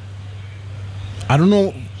 I don't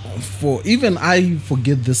know, for even I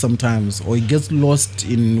forget this sometimes, or it gets lost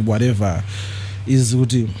in whatever, is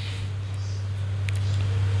Kuti,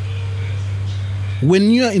 when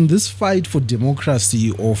you are in this fight for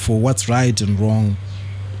democracy or for what's right and wrong,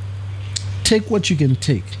 take what you can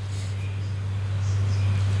take.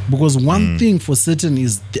 Because one thing for certain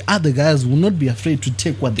is the other guys will not be afraid to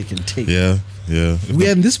take what they can take. Yeah. We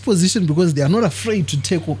are in this position because they are not afraid to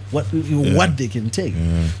take what they can take.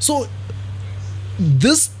 Yeah. So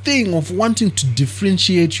this thing of wanting to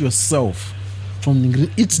differentiate yourself from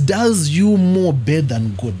it does you more bad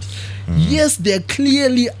than good. Yes, there are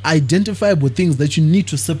clearly identifiable things that you need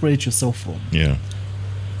to separate yourself from. Yeah.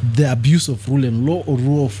 The abuse of rule and law or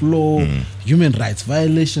rule of law, human rights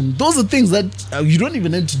violation. Those are things that you don't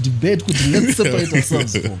even have to debate. Let's separate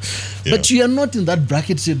ourselves from. Yeah. But you are not in that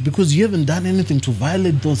bracket yet because you haven't done anything to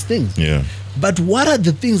violate those things. Yeah. But what are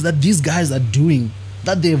the things that these guys are doing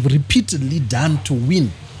that they have repeatedly done to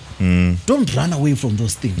win? Don't run away from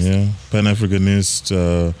those things. Yeah. Pan-Africanist,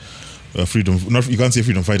 freedom. You can't say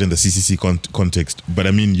freedom fight in the CCC context, but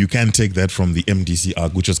I mean, you can take that from the MDC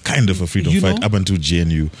arc, which was kind of a freedom fight up until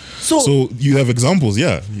GNU. So you have examples,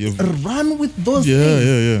 yeah. Run with those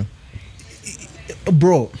things. Yeah.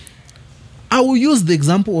 Bro, I will use the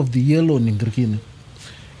example of the yellow Ningrikini.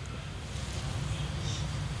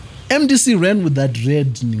 MDC ran with that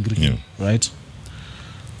red Ningrikini, right?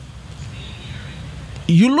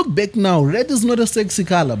 You look back now, red is not a sexy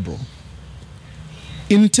color, bro.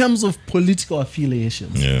 In terms of political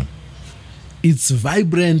affiliations, it's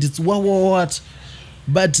vibrant, it's what.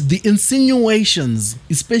 But the insinuations,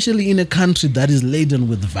 especially in a country that is laden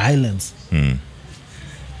with violence, it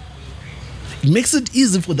makes it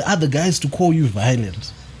easy for the other guys to call you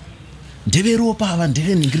violent. You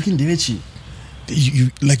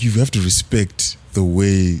have to respect the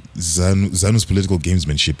way ZANU's political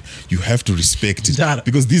gamesmanship. You have to respect it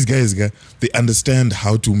because these guys, they understand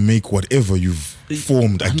how to make whatever you've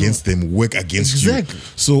formed against them work against you.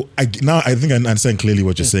 So I think I understand clearly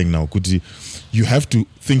what you're saying now, Kuti. You have to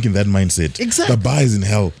think in that mindset. Exactly. The bar is in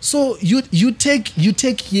hell. So you take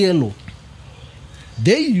yellow.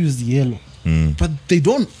 They use yellow, but they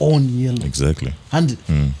don't own yellow. Exactly. And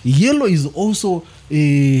yellow is also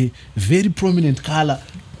a very prominent color.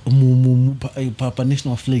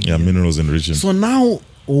 National flag. Yeah, minerals enriching. So now,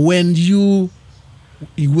 when you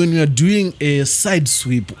are doing a side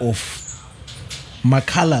sweep of my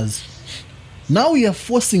colors, now we are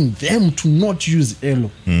forcing them to not use yellow.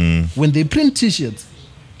 When they print T-shirts,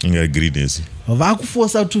 green is.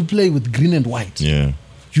 Force out to play with green and white. Yeah.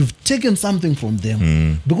 You've taken something from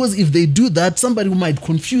them because if they do that, somebody might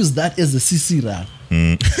confuse that as a CC rag.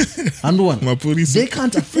 And one, they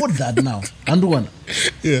can't afford that now. And one,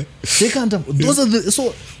 they can't. Those are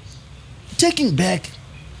so taking back.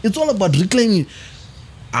 It's all about reclaiming.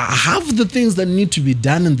 Half the things that need to be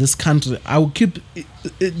done in this country, I will keep.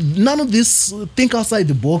 None of this think outside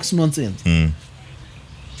the box nonsense.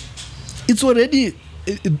 It's already.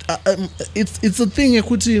 It's a thing.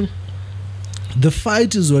 Equity. The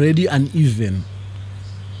fight is already uneven.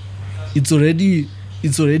 It's already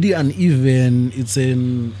uneven. It's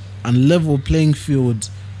an unlevel playing field.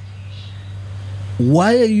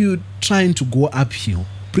 Why are you trying to go uphill?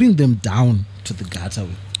 Bring them down to the gutter.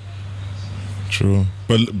 True,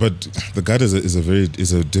 but the gutter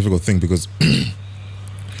is a difficult thing because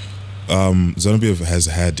ZANU-PF has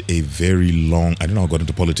had a very long. I don't know how I got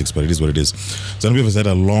into politics, but it is what it is. ZANU-PF has had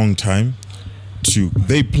a long time.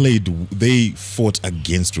 They fought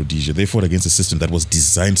against Rhodesia. They fought against a system that was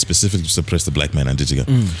designed specifically to suppress the black man and Antiga.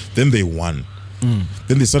 Then they won.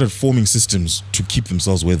 Then they started forming systems to keep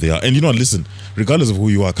themselves where they are. And listen, regardless of who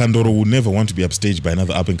you are, Kandoro will never want to be upstaged by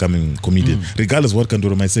another up-and-coming comedian. Regardless of what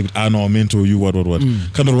Kandoro might say, no, I mentor you, what.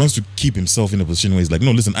 Kandoro wants to keep himself in a position where he's like, no,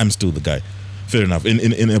 listen, I'm still the guy. Fair enough.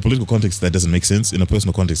 In a political context, that doesn't make sense. In a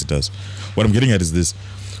personal context, it does. What I'm getting at is this.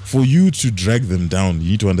 For you to drag them down, you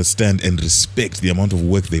need to understand and respect the amount of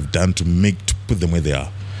work they've done to put them where they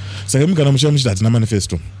are. So that's not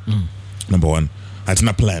manifesto. Number one, that's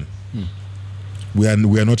not plan. We are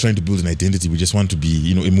not trying to build an identity. We just want to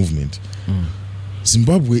be, a movement.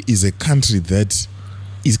 Zimbabwe is a country that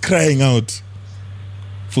is crying out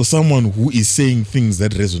for someone who is saying things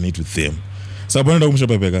that resonate with them. Sabana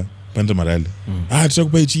kumshababeka panta marale. It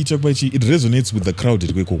resonates with the crowd at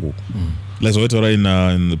Kwekoko. Like so in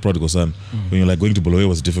the Prodigal Son, when you're like going to Bulawayo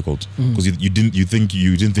was difficult because you didn't think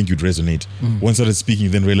you'd resonate. Once started speaking, you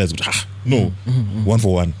then realized, one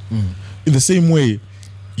for one. In the same way,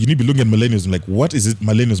 you need to be looking at millennials and like, what is it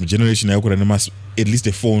millennials generation at least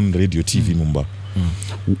a phone, radio, TV, Mumba.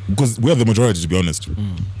 Because we have the majority, to be honest,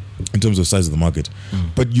 in terms of size of the market.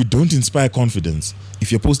 But you don't inspire confidence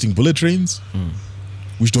if you're posting bullet trains,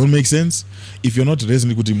 which don't make sense. If you're not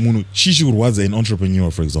resonating with Munu, Shishu was an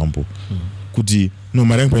entrepreneur, for example. Kuti no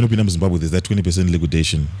Marang Pino Zimbabwe, there's that 20%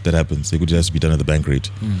 liquidation that happens. It could just be done at the bank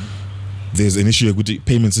rate. There's an issue with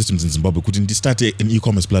payment systems in Zimbabwe. Couldn't start an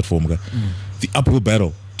e-commerce platform. The uphill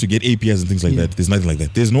battle to get APIs and things like that. There's nothing like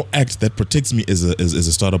that. There's no act that protects me as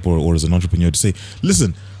a startup or as an entrepreneur to say,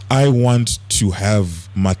 listen, I want to have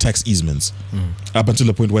my tax easements up until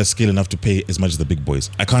the point where I scale enough to pay as much as the big boys.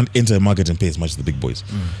 I can't enter a market and pay as much as the big boys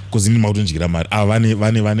because in my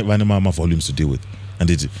volumes to deal with. And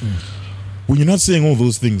when you're not saying all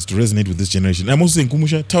those things to resonate with this generation, I'm also saying,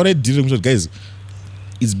 Kumusha, guys,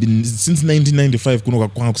 it's been since 1995.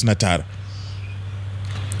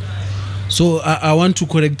 So I want to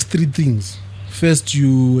correct 3 things. First,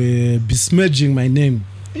 you besmirching my name.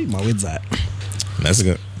 Hey, my words are.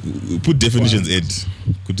 Put definitions, Ed.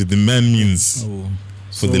 The man means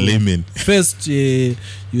for the layman. First, you're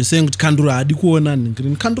saying Kandura adikuona and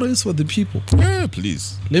Kandura is for the people. Yeah,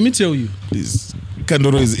 please. Let me tell you. Please.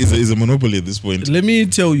 Kandura is a monopoly at this point. Let me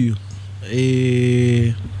tell you.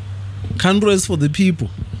 Kandura is for the people.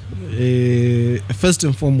 First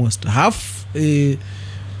and foremost, it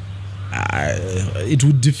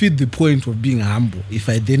would defeat the point of being humble if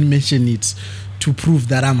I then mention it to prove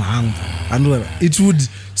that I'm humble. And it would.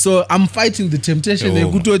 So I'm fighting the temptation. So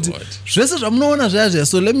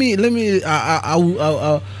let me.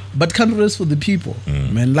 But Kandura is for the people,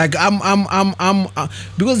 man. Like I'm.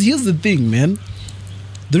 Because here's the thing, man.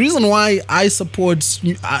 The reason why I support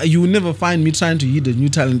you will never find me trying to hit a new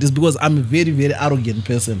talent is because I'm a very, very arrogant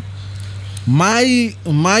person. My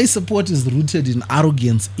support is rooted in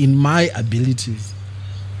arrogance in my abilities,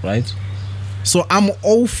 right? So I'm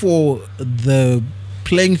all for the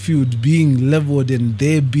playing field being leveled and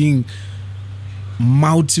there being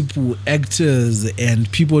multiple actors and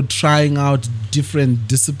people trying out different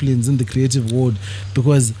disciplines in the creative world,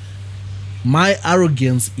 because my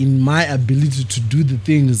arrogance in my ability to do the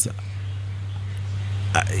things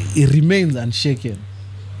it remains unshaken.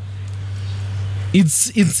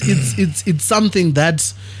 It's something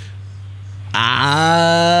that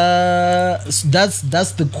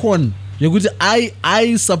that's the con.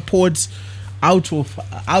 I support out of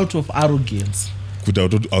arrogance.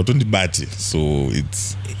 So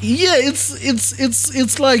it's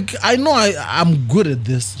it's like I know I'm good at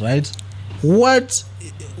this, right? What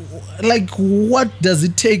does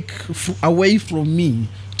it take away from me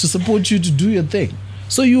to support you to do your thing?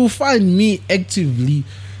 So you'll find me actively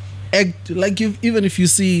even if you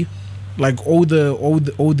see like all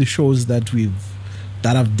the shows that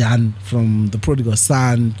I've done, from the Prodigal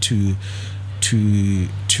Son to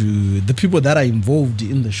the people that are involved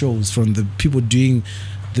in the shows, from the people doing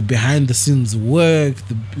the behind the scenes work,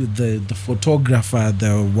 the photographer,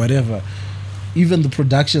 the whatever, even the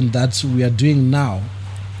production that we are doing now,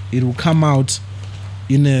 it will come out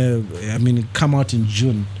in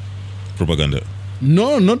June. Propaganda.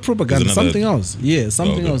 No, not propaganda. Something else. Yeah,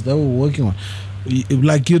 something else that we're working on.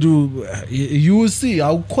 Like you will see.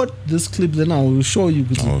 I'll cut this clip, then I will show you.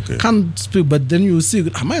 Okay. Can't speak, but then you will see.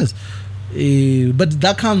 But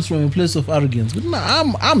that comes from a place of arrogance. But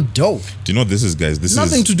I'm dope. Do you know what this is, guys? This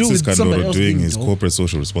nothing is to do with somebody else doing his dope. corporate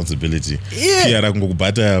social responsibility. Yeah.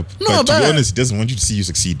 But to be honest, he doesn't want you to see you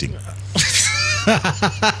succeeding.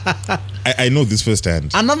 I know this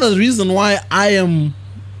firsthand. Another reason why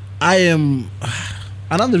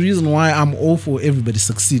another reason why I'm all for everybody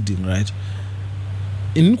succeeding, right?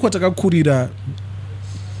 In Kwataka Kurira,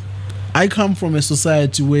 I come from a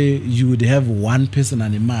society where you would have one person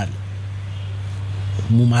and a man.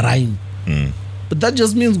 Mumarain. But that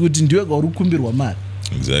just means kumbirwa mali.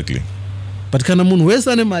 Exactly. But kana munhu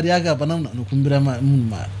wese ane mari yake hapana munhu anokumbira munhu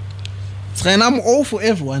mari. And I'm all for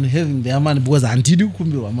everyone having their money because handidi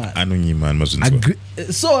kukumbirwa mari.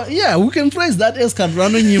 So yeah, we can phrase that as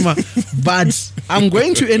Anonyima, but I'm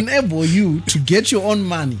going to enable you to get your own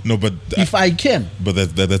money. No, but if I can.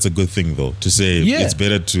 But that's a good thing though, to say it's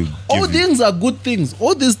better to all things are good things.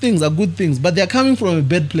 All these things are good things, but they're coming from a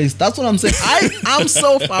bad place. That's what I'm saying. I'm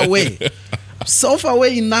self-aware.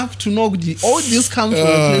 Self-aware enough to know all this comes from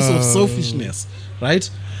a place of selfishness, right?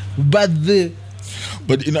 But the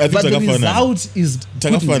But I think but the result is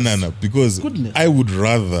Takafanana, because goodness. I would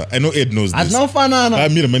rather, I know Ed knows this.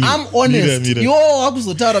 I'm honest. Yo,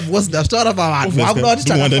 wakuzotara because ndashara pavanhu. Wakuda kuti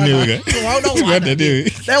takafanana.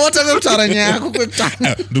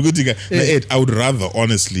 Ed, I would rather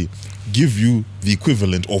honestly give you the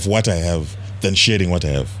equivalent of what I have than sharing what I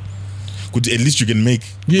have. Could at least you can make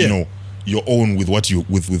your own with what you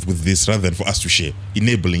with this rather than for us to share,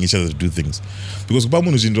 enabling each other to do things. Because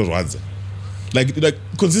like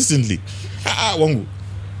consistently. Wangu.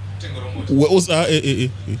 We also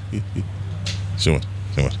Sure.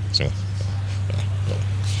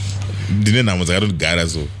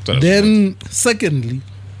 Then secondly,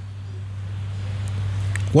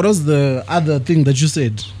 what was the other thing that you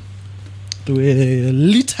said? To a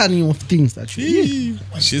litany of things that you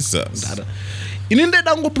Jesus. ininde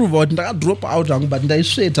dangoprova kuti ndakadrop out hangu but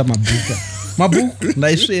ndaisveta mabhuku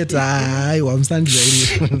ndaisveta haiwa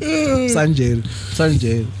musanjeri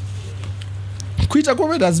kuita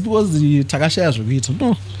comment asi because takashaya zvekuita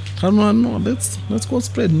no let's go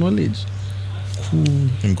spread knowledge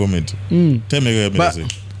in comment time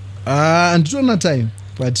anditona time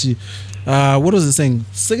but what was it saying?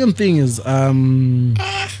 Second thing is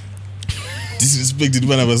disrespected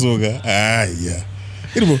bana basoka yeah.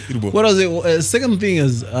 What was it? Second thing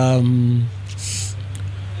is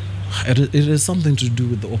it is something to do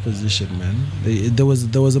with the opposition, man. There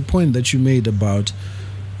was a point that you made about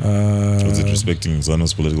was it respecting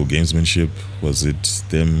Zano's political gamesmanship? Was it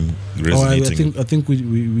them resonating? I think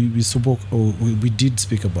we spoke, or we did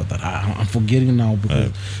speak about that. I'm forgetting now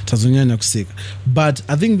because Tanzania kuseka. But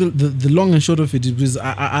I think the long and short of it is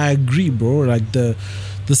I agree, bro. Like the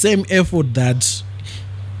same effort that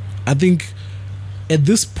I think at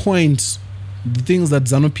this point, the things that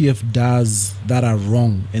ZANU-PF does that are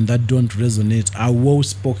wrong and that don't resonate are well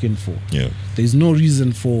spoken for. Yeah. There's no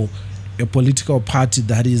reason for a political party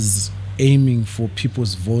that is aiming for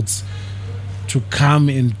people's votes to come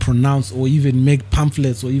and pronounce or even make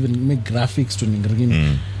pamphlets or even make graphics to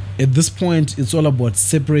Ningirigini. At this point, it's all about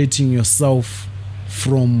separating yourself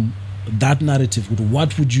from that narrative.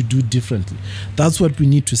 What would you do differently? That's what we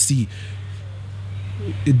need to see.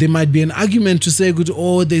 There might be an argument to say,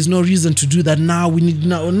 there's no reason to do that now.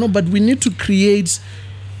 But we need to create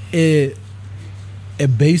a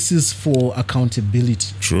basis for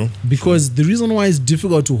accountability. True. Because the reason why it's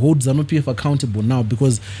difficult to hold ZANU-PF accountable now,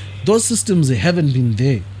 because those systems haven't been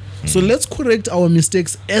there. So let's correct our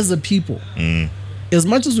mistakes as a people. As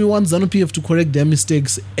much as we want ZANU-PF to correct their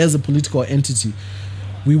mistakes as a political entity,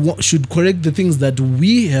 we should correct the things that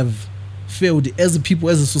we have failed as a people,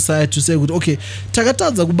 as a society, to say, okay,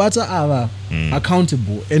 takatadza kubata ava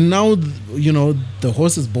accountable, and now the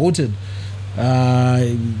horse is bolted.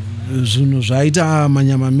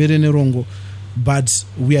 But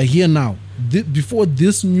we are here now. Before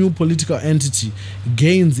this new political entity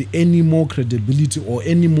gains any more credibility or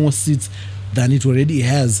any more seats than it already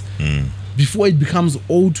has, before it becomes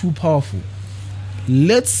all too powerful,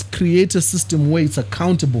 let's create a system where it's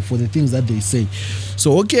accountable for the things that they say.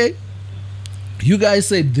 So, okay, you guys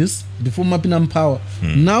said this before Mapinam power.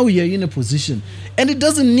 Now you're in a position, and it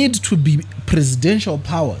doesn't need to be presidential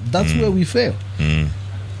power. That's where we fail. It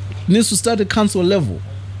needs to start at council level.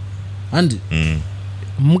 And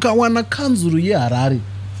mukawana kanzuru ye Harare,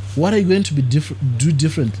 what are you going to do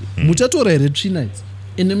differently? Mutatora ere nights.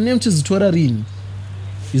 In the name chizitora rini.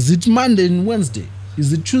 Is it Monday and Wednesday?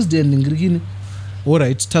 Is it Tuesday and Ngirigini? All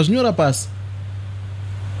right, taznyora pass.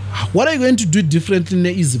 What are you going to do differently in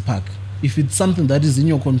the Easy Park? If it's something that is in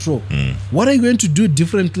your control, what are you going to do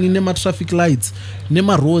differently in the traffic lights,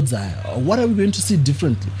 nema roads? What are we going to see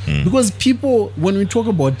differently? Because people, when we talk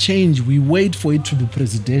about change, we wait for it to be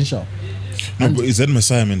presidential. No, but is that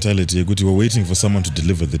Messiah mentality? We're waiting for someone to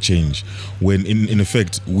deliver the change, when in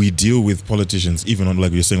effect we deal with politicians, even on,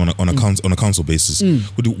 like you're saying, on a council basis.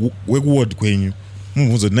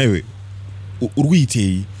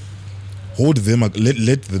 Hold them,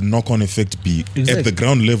 let the knock-on effect be at the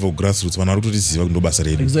ground level, grassroots.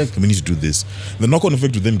 Exactly. We need to do this. The knock-on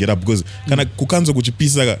effect will then get up because what do you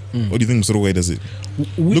think Msoro does it?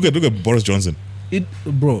 Look at Boris Johnson.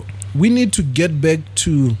 Bro, we need to get back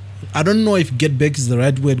to, I don't know if get back is the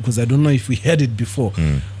right word because I don't know if we had it before,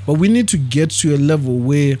 but we need to get to a level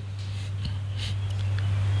where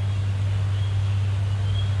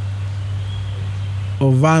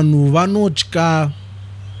vanhu vanotya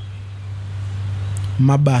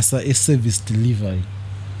mabasa a service delivery.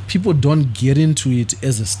 People don't get into it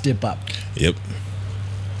as a step up. Yep.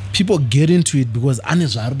 People get into it because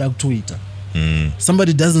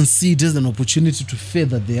somebody doesn't see it as an opportunity to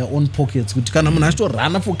feather their own pockets. Kuti kana munhu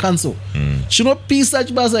achitorana for council chinopisa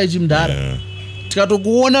chibasa ichi mudhara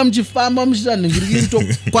tikatokuona muchifamba muchita nhingirikiri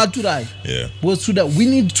tokwaturai. Because to that, we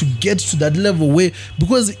need to get to that level where,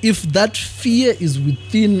 because if that fear is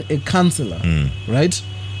within a councillor, right?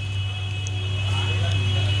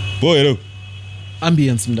 Boy, look.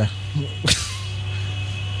 Ambience mda.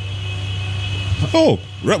 Oh,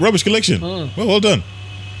 rubbish collection. Well done.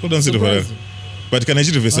 Well done, City for that. But can I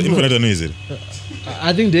see the verse? Infinite noise.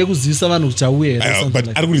 I think they could see someone who's aware. But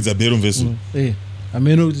I don't a bedroom vessel. I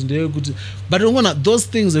mean, but those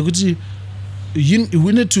things we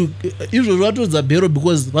need to. Usually, what was the bureau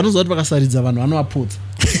because one was what Pakasaridza vanhu vanovapodza.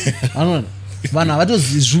 Vanhu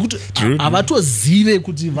havatozive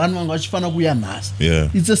kuti vanhu vanga vachifana kuuya nhasi.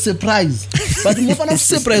 It's a surprise. But munofana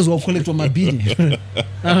kusurprise wakukolektwa mabhini.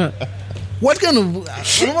 What kind of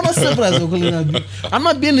surprise wakukolekta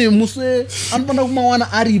amabhini muswe anofana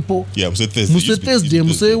kumawana aripo. Muswe Thursday,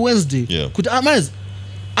 muswe Wednesday. Kuti amazing.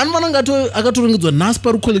 Anofana akatorongedzwa nhasi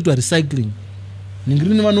pari kukolektwa recycling.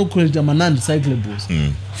 Ningirini vanokorekta non-recyclables.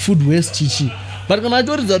 Food waste chichi. But kana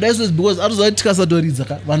atoridza kudai so because atozva tikasaatoridza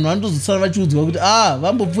vanhu vanotozosara vachiudzwa kuti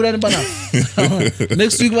vambopfuura nepanapa.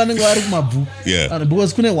 Next week vanenge vari kumabhuku.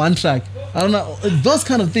 Because kune one track. I don't know, those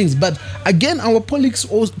kind of things. But again, our politics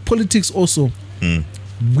also,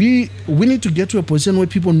 we need to get to a position where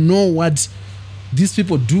people know what these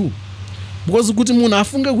people do. Because kuti munhu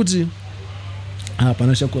afunge kuti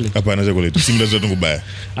hapana chakoleta simba zvatongobaya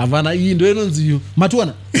havana iyi ndo inonzi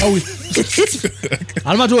matuona awi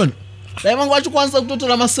hali matuona dai vanga vachikwanisa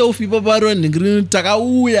kutotora maselfie paparo nhingirini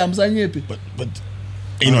takauya musanyepe. But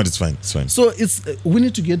you know what, it's fine. So it's we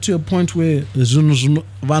need to get to a point where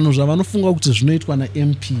vanhu zvavanofunga kuti zvinoitwa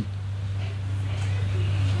na-MP,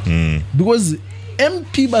 because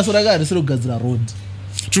MP basa rake harisiri kugadzira road.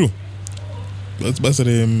 True. That's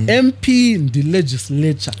MP in the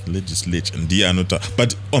legislature.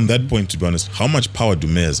 But on that point, to be honest, how much power do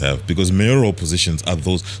mayors have? Because mayoral positions are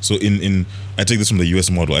those. So in I take this from the US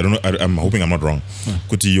model. I don't know. I'm hoping I'm not wrong.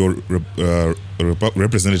 Kuti your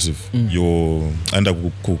representative, your under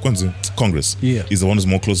Congress is the one who's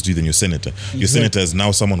more close to you than your senator. Your senator is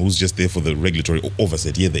now someone who's just there for the regulatory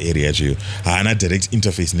oversight. The area actually. And direct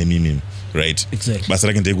interface name, right? Exactly. But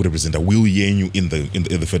I can take represent will you in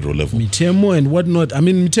the federal level. Mitemo and whatnot. I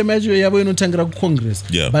mean, mitemo actually yabo inotangira ku Congress.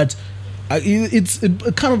 But it's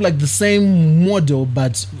kind of like the same model,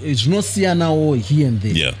 but it's not siyana here and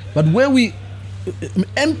there. But where we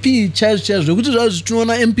MP charge kuti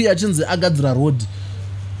zvazvitinoona MP achinzi agadzira road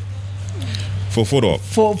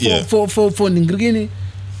for ningirikini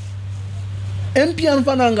MP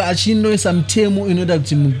anofanira kunge achinoisa mitemo inoita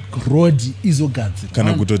kuti road izogadzirwa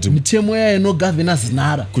kana kutoti mitemo yayo inogavhena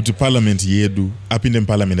zinhara kuti parliament yedu apinde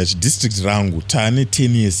muparliament achi district rangu tane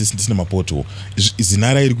 10 years tisina mapoto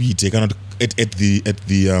zinhara iri kuite kana at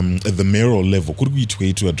the mayoral level kuri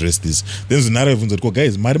kuitwa to address this, then zinhara ivunza kuti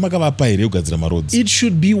guys mari makavapa here kugadzira maroads. It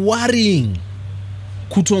should be worrying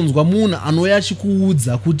kutonzwa munhu anouya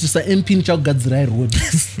achikuudza kuti sa-MP nichakugadzirai road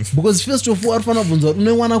because first of all arifanira kubvunza kuti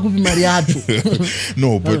unoiwana kupi mari yacho.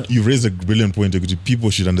 No, but you raised a brilliant point kuti people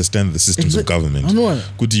should understand the systems of government.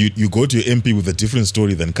 Kuti you go to your MP with a different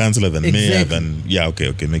story than councillor, than mayor, than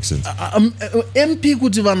okay, makes sense. MP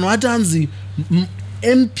kuti vanhu vatanzi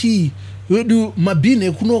MP wedu mabhini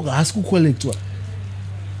ekunoka hasi kukolektwa.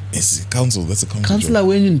 It's council, that's a council. Councillor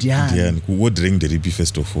wenyu ndiani? Kuwodring the ripi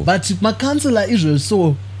first of all. But ma-councillor izvo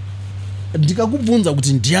so ndikakubvunza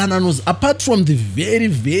kuti ndiani anozi apart from the very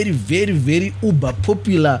very very very uber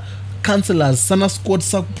popular councillors sana Scott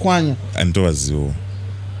Sakupwanya antowaziwo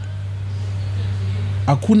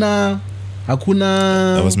hakuna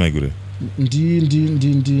avasi maigure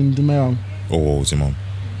ndi mai wangu. Oh, it's your mom.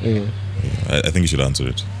 I think you should answer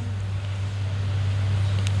it.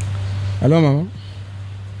 Hello mama.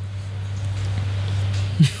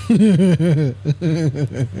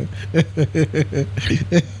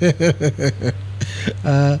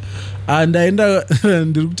 Ndaenda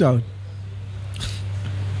ndiri kutauni.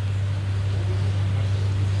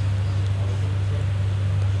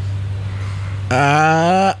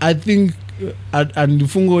 I think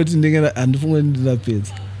andifunga kuti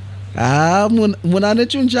ndinapedza. Munhu ane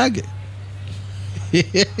chinhu chake.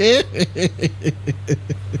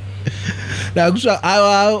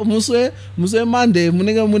 Nakusva muswe Monday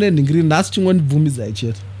munenge mune nhingiri nhasi chingondibvumidzai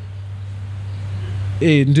chete.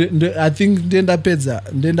 I think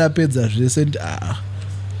ndendapedza zvese. Are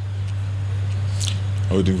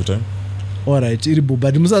we doing for time? All right, iribo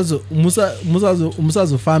but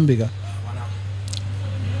musazofambe ka.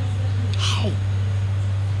 How?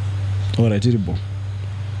 All right, iribo.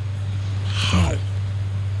 How?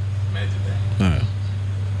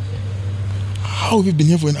 How have you been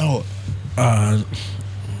here for an hour?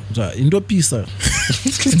 indopisa.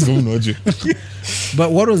 But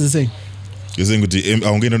But what was he saying? you're saying kuti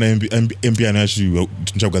aungeenda na MP ana yacho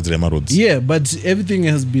tichakugadzira maroads. Yeah, but everything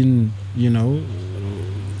has been, zvinhu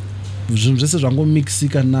zvese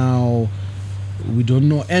zvangomixika now. We don't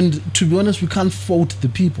know, and to be honest, we can't fault the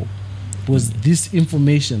people because this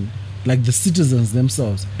information, like the citizens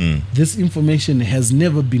themselves, this information has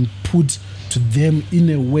never been put to them in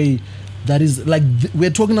a way that is like we're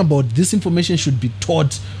talking about. This information should be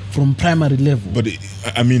taught from primary level. But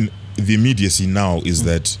I mean, the immediacy now is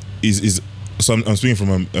that is so I'm speaking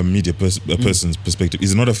from a media person's perspective.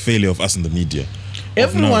 Is it not a failure of us in the media?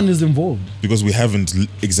 Everyone is involved because we haven't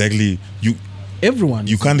exactly Everyone.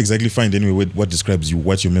 You can't exactly find anywhere what describes you,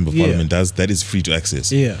 what your member of parliament does. That is free to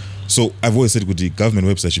access. Yeah. So I've always said the government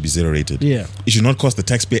website should be zero rated. Yeah. It should not cost the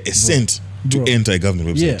taxpayer a cent to enter a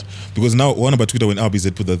government website. Yeah. Because now one about Twitter when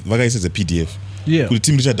RBZ put the Vagai says a PDF. Yeah. Could the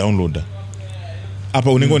team reach download? Apa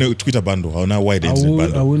unengo on a Twitter bundle, how now wide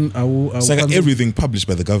internet bundle. It's like everything published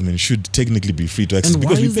by the government should technically be free to access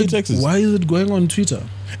because we pay taxes. Why is it going on Twitter?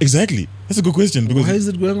 Exactly. That's a good question. Because why is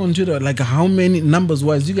it going on Twitter? Like how many numbers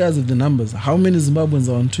wise? You guys have the numbers. How many Zimbabweans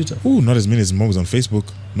are on Twitter? Oh, not as many as Zimbabweans on Facebook.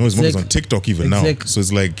 No, as Zimbabweans on TikTok even now. So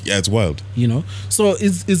it's like, yeah, it's wild. So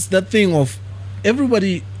it's that thing of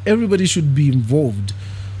everybody should be involved,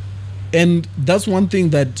 and that's one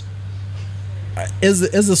thing that as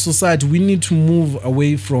a society we need to move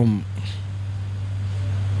away from.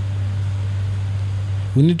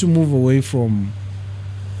 We need to move away from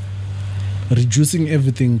reducing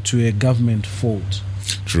everything to a government fault.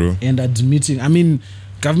 True. And admitting, I mean,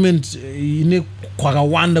 government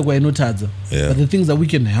kwakawanda kwainotadza, but the things that we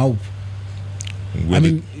can help. I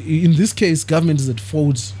mean, in this case, government is at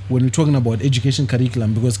fault when we're talking about education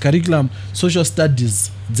curriculum, because curriculum, social studies,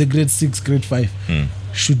 the grade 6, grade 5,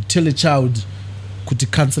 should tell a child kuti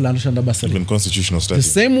cancel anoshanda basa. Even constitutional studies.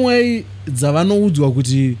 The same way dzavanoudzwa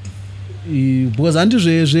kuti because handi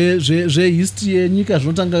zvehistory yenyika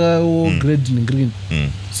zvinotanga grade green,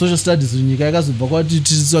 social studies nyika yakazobva kwati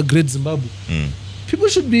tichiiswa grade Zimbabwe. People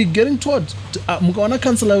should be getting taught. Mukaona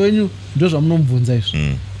kansela wenyu ndo zvamunomubvunza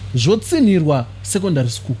izvo zvotsinirwa secondary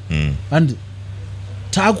school, and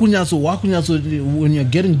wakunyatso when you're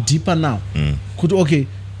getting deeper now kuti okay,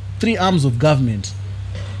 3 arms of government: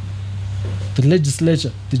 the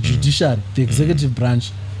legislature, the judiciary, the executive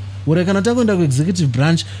branch. Kana takuenda ku-executive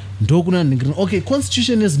branch ndokuna ningirina okay,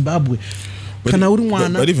 constitution yeZimbabwe kana uri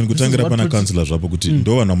mwana. But even kutangira pana councillor zvapo kuti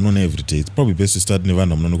ndo vanhu vamunoona every day. It's probably best to start nevanhu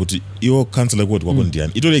vamunoona kuti iwo councillor kwoti kwako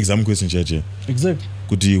ndiani. Itori exam question chache. Exactly.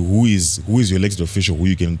 Kuti who is your elected official who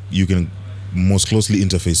you can most closely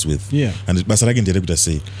interface with. Yeah. And basa rake ndere kuti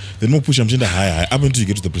say then more push amchenda high up until you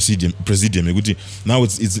get to the presidium yekuti now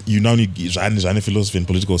it's you now need zvane philosophy and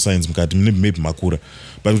political science mukati maybe makura,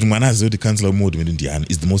 but kuti mwana azive kuti councillor mode ndiani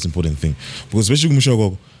is the most important thing, because especially kumusha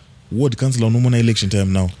kwako ward councillor unomona election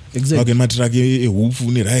time now. Exactly. Okay, matrake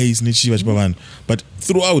ehupfu nerice nechiva chipa vanhu, but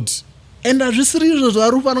throughout and azvisiri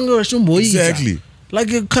zvari vanenge vachimboita. Exactly.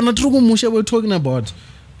 Like kana tiri kumusha we're talking about,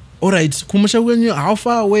 all right, kumusha kwenyu how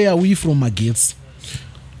far away are we from magetsi?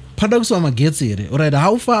 Pada kuswa magetsi here. All right,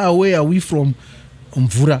 how far away are we from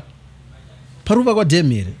mvura? Pari kuvakwa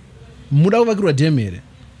dam here. Muda kuvakirwa dam here.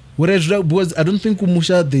 Whereas because I don't think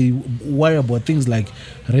kumusha they worry about things like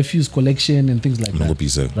refuse collection and things like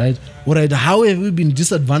that. Right? All right, how have we been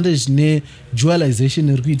disadvantaged ne dualization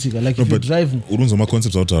erkuitika? Like if you drive urunzo ma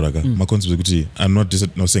concepts autauraka ma concepts ekuti I'm not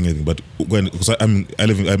saying anything, but because I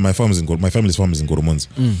live my family's farm is in Goromonzi.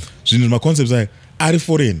 Zvinhu ma concepts are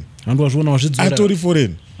foreign. And wazvona wazvidzora. Atori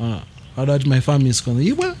foreign. How do my family is called?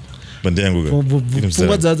 Iwa. Bandengo.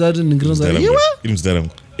 Pfungwa dzadzati ningiroza. Iwa. Irimzdaram.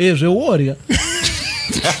 Zvewarrior.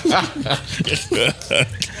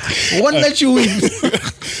 Won't let you win.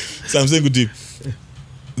 So I'm saying kuti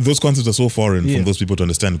those concepts are so foreign from those people to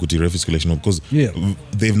understand kuti refuse collection, because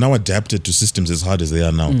they've now adapted to systems as hard as they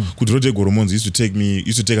are now. Kuti Rote Goromonzi used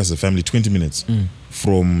to take us as a family 20 minutes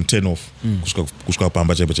from 10 off kushka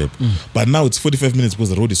pamba chaipa. But now it's 45 minutes because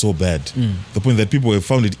the road is so bad. The point that people have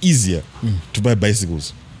found it easier to buy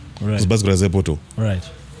bicycles. Right. Right.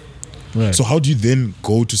 Right. So how do you then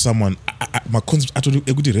go to someone? My concept actually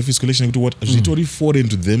refuse collection what totally foreign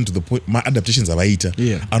to them, to the point my adaptations are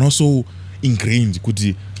and also ingrained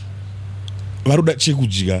kuti varoda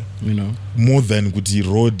chekudya more than kuti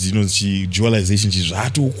road dualization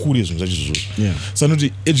chizvatokure zvinhu zvacho izvozvo. So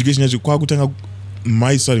anoti education yacho kwakutanga.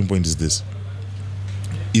 My starting point is this,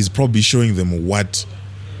 is probably showing them what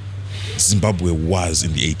Zimbabwe was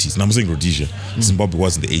in the 80s. And I'm saying Rhodesia, Zimbabwe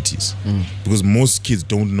was in the 80s. Because most kids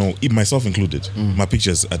don't know, myself included, my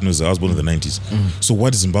pictures at Nusa, I was born in the 90s. So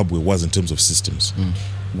what Zimbabwe was in terms of systems,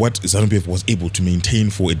 what ZANU-PF was able to maintain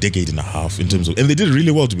for a decade and a half in terms of, and they did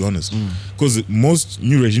really well, to be honest, because most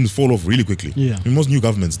new regimes fall off really quickly. Yeah. I mean, most new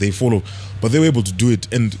governments, they fall off, but they were able to do it.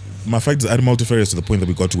 And my fact is, add multifarious to the point that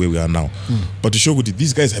we got to where we are now. But to show you,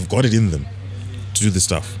 these guys have got it in them to do this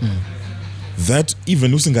stuff. That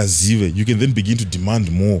even usingazive, you can then begin to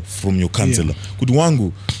demand more from your counselor. Kuti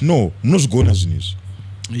wangu, no, mnozigona zvinizvi.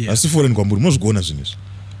 Asifore kwamburi, mnozigona zvinizvi.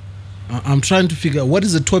 I'm trying to figure out what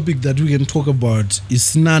is the topic that we can talk about.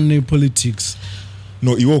 It's none politics.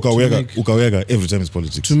 No, iwe ukaweka every time it's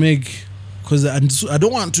politics. To make, because I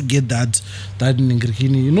don't want to get that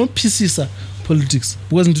ningirikini, you know, pisisa politics.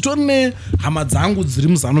 Because nditone hama dzangu dziri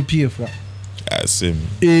muZANU-PF. Same.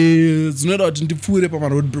 Dzinoda kuti ndipfuure pama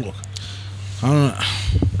roadblock. I don't know.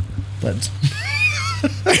 But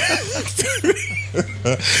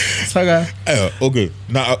okay.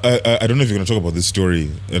 Now I don't know if you're going to talk about this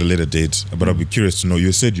story at a later date, but I'll be curious to know.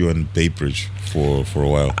 You said you were in Baybridge for a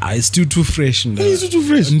while. It's still too fresh. It's still too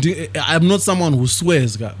fresh. I'm not someone who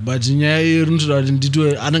swears, but it's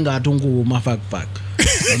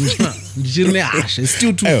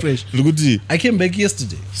still too fresh. I came back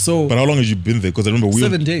yesterday. So, but how long have you been there? Because I remember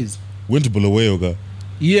 7 days. Went to Bulawayo.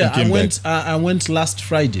 Yeah, I went last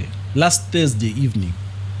Thursday evening,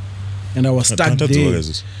 and I was stuck there.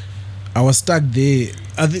 I was stuck there.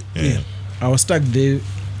 I was stuck there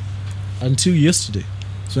until yesterday.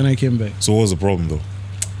 So when I came back. So what was the problem though?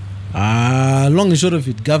 Long and short of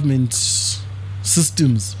it, government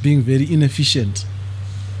systems being very inefficient,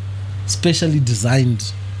 specially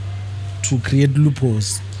designed to create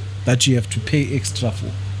loopholes that you have to pay extra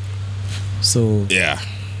for. So yeah.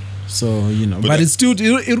 So, you know, but it's still,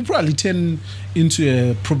 it'll probably turn into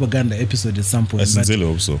a propaganda episode at some point. I sincerely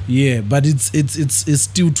hope so. Yeah, but it's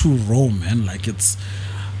still too raw, man. Like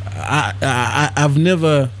I've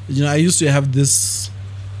never, you know, it's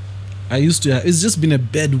just been a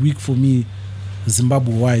bad week for me,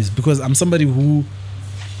 Zimbabwe-wise, because I'm somebody who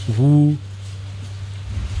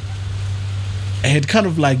had kind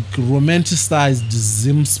of like romanticized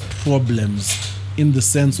Zim's problems in the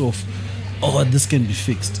sense of, oh, this can be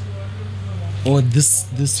fixed. Or this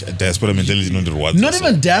diaspora mentality, not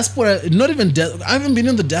even diaspora. I haven't been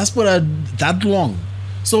in the diaspora that long,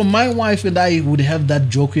 so my wife and I would have that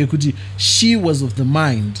joke. She was of the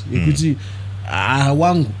mind.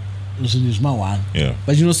 Yeah.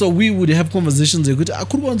 But you know, so we would have conversations. I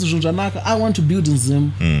want to build in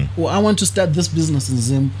Zim, or I want to start this business in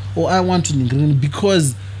Zim, or I want to,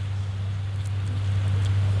 because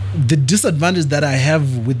the disadvantage that I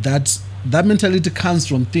have with that mentality comes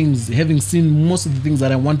from things, having seen most of the things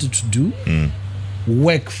that I wanted to do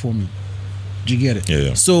work for me. Do you get it?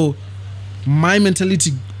 Yeah. So my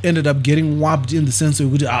mentality ended up getting warped in the sense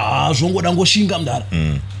of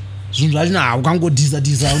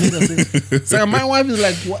so my wife is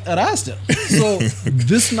like, what, Rasta? So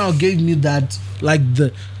this now gave me that, like,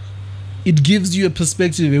 it gives you a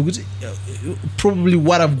perspective, which probably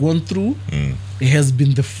what I've gone through has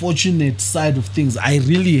been the fortunate side of things. I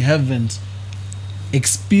really haven't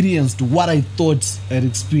experienced what I thought I'd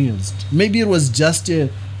experienced. Maybe it was just a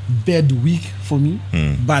bad week for me,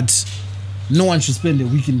 but no one should spend a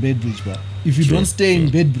week in Baybridge, bro. If you don't stay in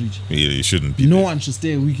Baybridge, you shouldn't be. No one should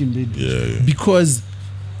stay a week in Baybridge. Because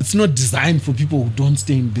it's not designed for people who don't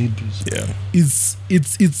stay in Baybridge. Yeah. It's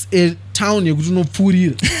a town you could not put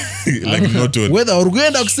it. Like not to whether we're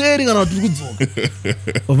going to say or not,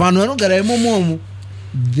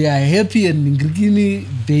 they are happy and in Grikini,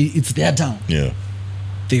 it's their town. Yeah.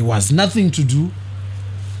 There was nothing to do.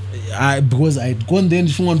 Because I had gone there and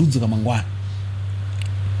Mangwa.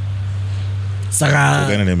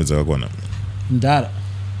 Saka name is Ndara.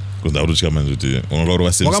 Because I would come and do it.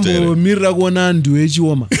 Mirra kuona ndu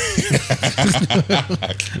echioma.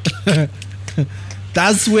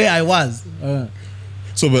 That's where I was.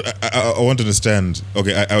 So, but I want to understand.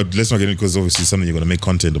 Okay, let's not get into it because obviously it's something you're going to make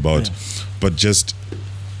content about. Yeah. But just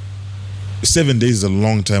 7 days is a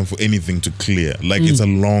long time for anything to clear. Like it's a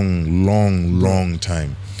long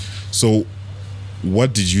time. So,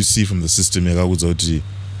 what did you see from the system?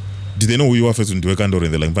 Did they know who you were first when you were and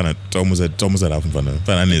they're like, no,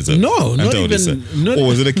 not even. Or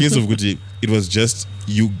was it a case of Guti? It was just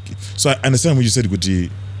you. So I understand what you said, Guti.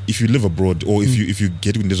 If you live abroad or if you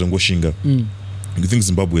get in Zango Shinga, you think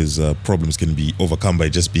Zimbabwe's problems can be overcome by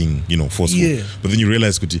just being, forceful. Yeah. But then you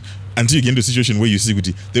realize, Guti, until you get into a situation where you see,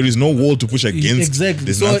 Guti, there is no wall to push against. Exactly.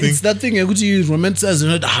 There's so nothing. It's that thing, Guti, romanticize,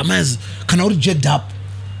 can I reject up?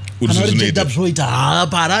 kana uri jet zvoita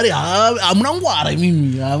parari hamuna ngwara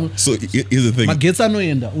imimi. So here's the thing, magetsi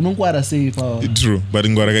anoenda unongwara sei pa true, but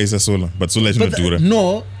ngwara kaisa solar, but solar inodhura.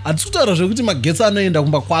 No, hatisi kutaura zvekuti magetsi anoenda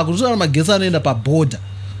kumba kwako, titaura magetsi anoenda paborder.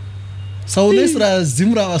 Saka unoisira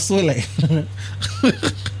zimu ravasola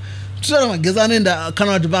titaura magetsi anoenda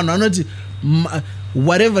kana kuti vanhu vanoti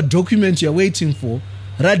whatever document you're waiting for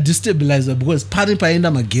radestabilizer because pane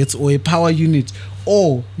paenda magetsi or a power unit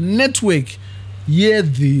or network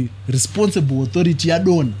the responsible authority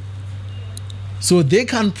yadona, so they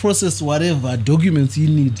can process whatever documents you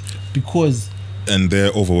need because and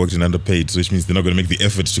they're overworked and underpaid, so which means they're not going to make the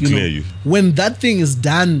effort to clear you. When that thing is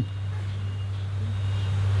done,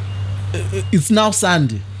 it's now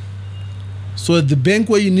Sunday, so the bank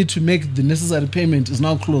where you need to make the necessary payment is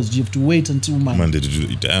now closed. You have to wait until Monday to do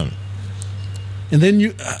it. Damn. And then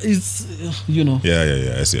it's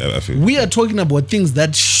yeah, I see. I feel we are talking about things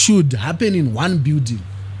that should happen in one building,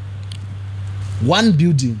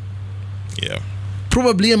 yeah,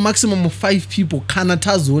 probably a maximum of 5 people.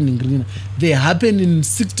 Kanata zone in Green, they happen in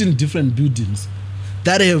 16 different buildings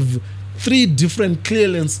that have 3 different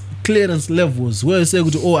clearance levels where you say,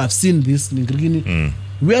 oh, I've seen this in Green.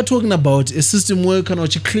 We are talking about a system where you can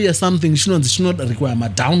actually clear something, should not require my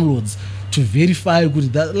downloads to verify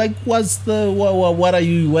good. That like what's the what are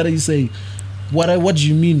you saying? What do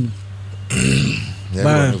you mean?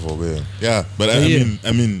 Yeah, but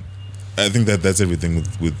I mean I think that's everything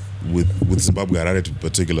with Zimbabwe Harare in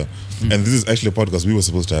particular. And this is actually a podcast we were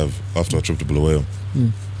supposed to have after our trip to Bulawayo,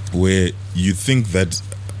 where you think that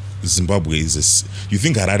Zimbabwe you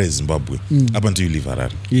think Harare is Zimbabwe up until you leave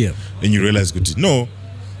Harare. Yeah. And you realize no,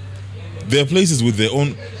 there are places with their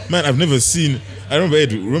own. Man, I've never seen. I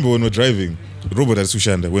remember when we're driving, Robert at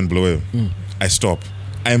Sushanda went Bulawayo. I stop.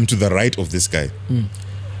 I am to the right of this guy.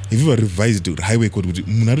 If you ever revised the highway code,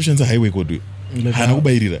 highway code. Like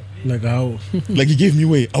how? Like he gave me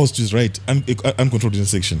way. I was to his right. Uncontrolled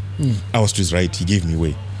intersection. I was to his right. He gave me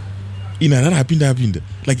way.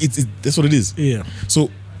 Like that's what it is. Yeah.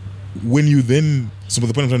 So when you then, the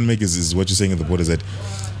point I'm trying to make is what you're saying at the board is that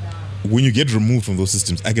when you get removed from those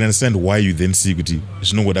systems, I can understand why you then see Guti.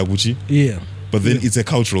 Yeah. But then it's a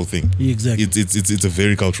cultural thing. Exactly. It's a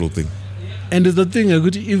very cultural thing. And the thing,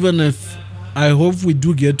 Guti, even if I hope we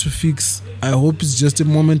do get to fix, I hope it's just a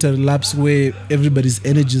momentary lapse where everybody's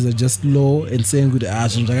energies are just low and saying good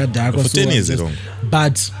for 10 years ago.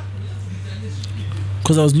 But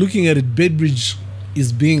because I was looking at it, Bedbridge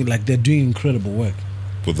is being like they're doing incredible work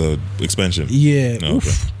for the expansion. Yeah. No,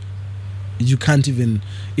 okay. You can't even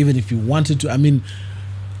if you wanted to. I mean,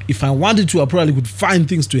 if I wanted to, I probably could find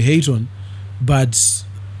things to hate on, but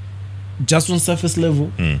just on surface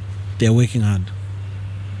level, they're working hard.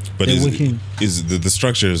 But the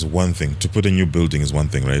structure is one thing. To put a new building is one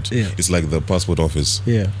thing, right? Yeah. It's like the passport office.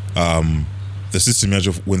 Yeah. The system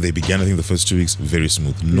when they began, I think the first 2 weeks, very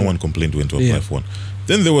smooth. No one complained when to apply for one.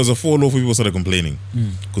 Then there was a fall off where people started complaining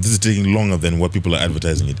because this is taking longer than what people are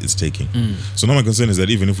advertising it's taking. So now my concern is that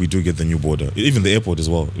even if we do get the new border, even the airport as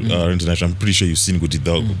well, our international, I'm pretty sure you've seen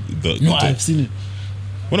the No, I've seen it.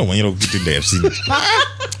 Well, no, when you're there, I've seen it.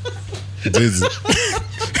 It is.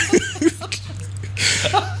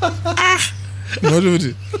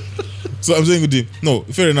 So I'm saying, no,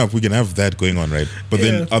 fair enough, we can have that going on, right? But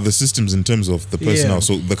then other systems in terms of the personnel.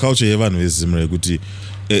 So the culture is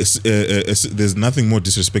there's nothing more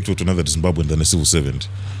disrespectful to another Zimbabwean than a civil servant.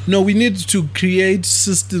 No, we need to create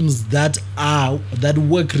systems that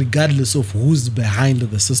work regardless of who's behind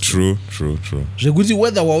the system. True. Zvekuti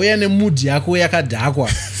whether wauya nemudi yako yakadhakwa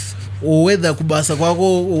or whether kubasa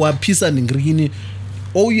kwako wapisa ningirikini,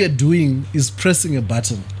 all you're doing is pressing a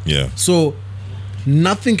button. Yeah. So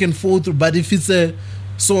nothing can fall through. But if it's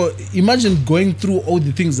so imagine going through all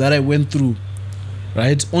the things that I went through,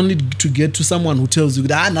 right? Only to get to someone who tells you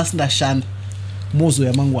that nasnda shanda mozo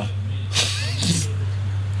ya mangwa.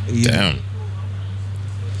 Damn.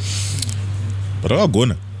 But I'm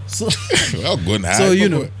gonna. So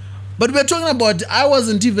but we're talking about, I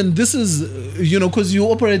wasn't even, this is, because you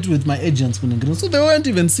operate with my agents. So they weren't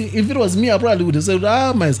even see. If it was me, I probably would have said,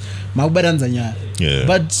 yeah.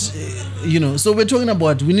 But, so we're talking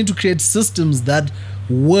about, we need to create systems that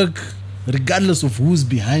work regardless of who's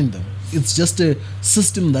behind them. It's just a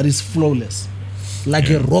system that is flawless, like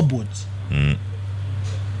a robot. In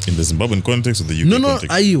the Zimbabwean context or the UK context?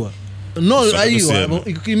 Aiwa. No,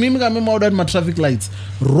 Aiwa. My traffic lights.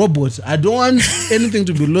 Robot. I don't want anything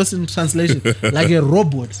to be lost in translation. Like a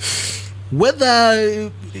robot.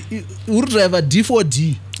 Whether you drive a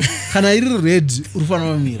D4D, can I read red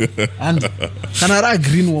and can I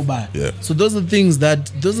green mobile? Yeah. So those are things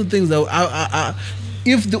that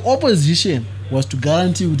if the opposition was to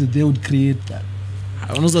guarantee you that they would create that.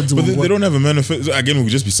 But they don't have a manifesto. Again, we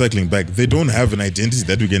could just be cycling back. They don't have an identity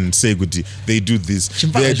that we can say, good, they do this.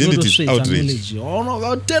 Their identity is outrage. Oh no,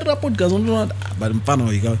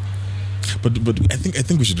 but I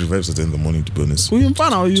think we should revive Saturday in the morning, to be honest. Not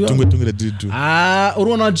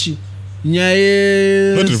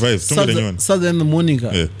revive, Saturday in the morning.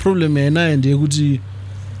 Problem and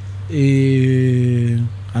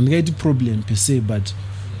I'm getting problem per se, but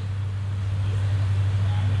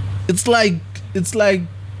it's like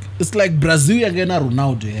Brazil again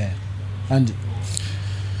Ronaldo here, and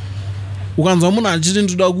ukanza munhu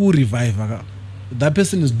achitoda ku revive that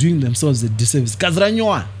person is doing themselves a disservice. Gadzira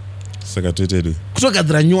nyowani saka toitedwe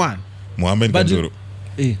kutogadzira nyowani Mohamed Kandoro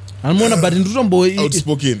anoona but nditombo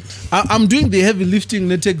outspoken. I'm doing the heavy lifting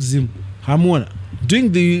netexim hamuona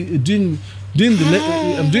doing the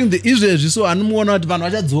I'm doing the Israel so anomuona kuti vanhu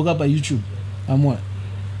vachadzoka pa YouTube hamuona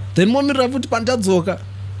then momirira futi pandadzoka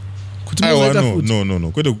kuti muzoita futi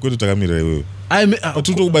no kwete takamira iwewe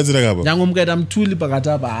totokubatsira kapa nyange mukaita mutuli pakati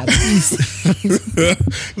apa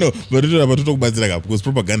no but totokubatsira kapa because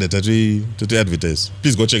propaganda tati advertise.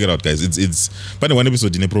 Please go check it out, guys. It's pane one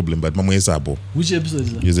episode in a problem but mamwe esapo. Which episode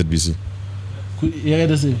is that? UZBC.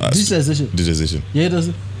 Yakaita sei digitization yakaita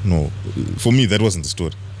sei? No, for me that wasn't the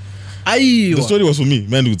story. The story was for me,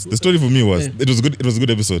 man. The story for me was it was a good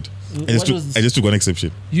episode. I just took one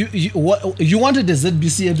exception. You wanted a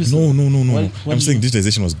ZBC episode? No. I'm saying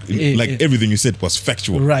digitization was everything you said was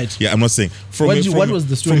factual. Right. Yeah, I'm not saying what was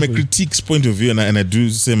the story from a critique's point of view, and I do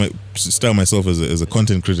style myself as a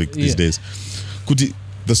content critic these days.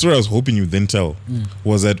 The story I was hoping you then tell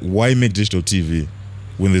was that why make digital TV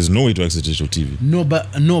when there's no way to access digital TV? No, but.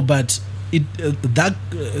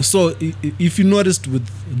 So if you noticed with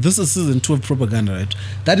this is season 2 of propaganda, right?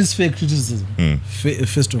 That is fair criticism,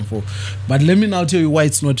 first and foremost. But let me now tell you why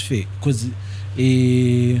it's not fair. Because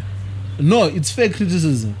no, it's fair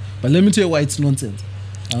criticism. But let me tell you why it's nonsense.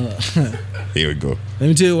 Here we go. Let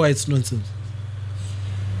me tell you why it's nonsense.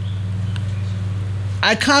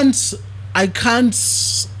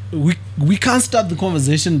 We can't start the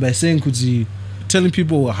conversation by saying telling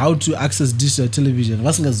people how to access digital television. No,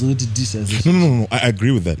 I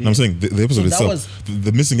agree with that. No. I'm saying the episode itself,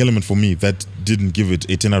 the missing element for me that didn't give it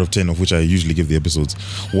a 10 out of 10, of which I usually give the episodes,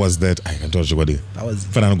 was that I can't touch about it. That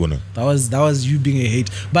was you being a hate.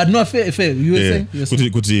 But no, fair. You were saying?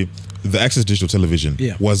 The access digital television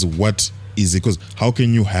was what is it? Because how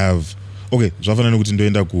can you have UK,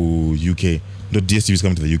 no DSTV is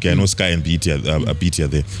coming to the UK. I know Sky and BT are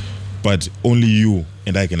there, but only you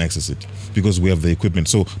and I can access it because we have the equipment.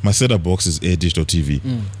 So my setup box is a digital TV.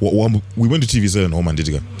 We went to TV7 in home and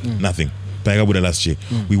did nothing. Last year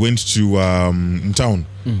we went to town.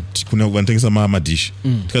 Kuna vantengesa mama dish.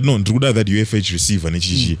 No, ndruda that UFH receiver and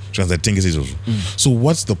translate. So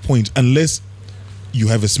what's the point unless you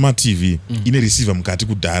have a smart TV in a receiver mkati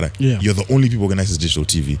kudara? You're the only people who can access digital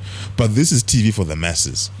TV. But this is TV for the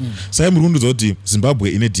masses.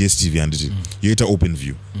 Zimbabwe in a DSTV and you get open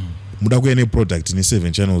view. Mudaku any product in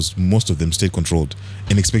 7 channels, most of them state controlled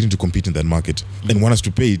and expecting to compete in that market and want us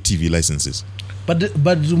to pay TV licenses. But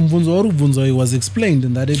Mvunzo was explained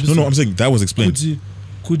in that episode. No, I'm saying that was explained.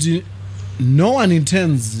 Could no one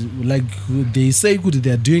intends, like they say they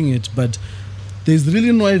are doing it, but there's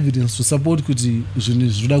really no evidence to support Kuti.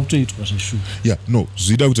 Yeah, no,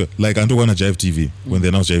 Zidauta, like Antowana Jive TV when they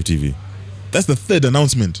announced Jive TV. That's the third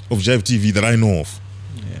announcement of Jive TV that I know of.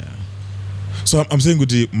 So I'm saying,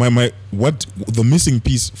 what the missing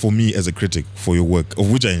piece for me as a critic for your work,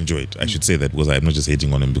 of which I enjoyed, I should say that, because I'm not just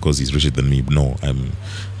hating on him because he's richer than me. No, I'm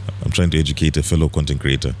trying to educate a fellow content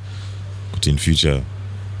creator. In future,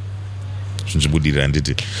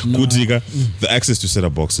 the access to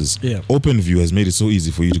set-up boxes. OpenView has made it so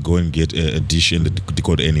easy for you to go and get a dish and the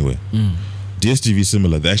decoder anywhere. DSTV is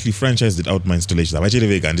similar. They actually franchised it out my installation.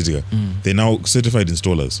 They're now certified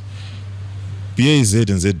installers. BAZ and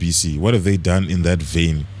ZBC, what have they done in that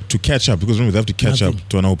vein to catch up? Because remember, they have to catch up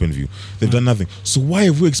to an OpenView. They've done nothing. So why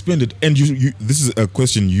have we expended? And this is a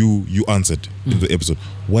question you answered in the episode.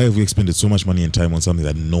 Why have we expended so much money and time on something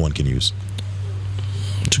that no one can use?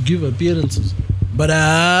 To give appearances. But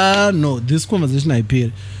no, this conversation I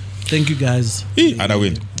paid. Thank you guys. And I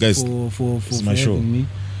win, guys. For my show. Me.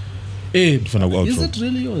 Is it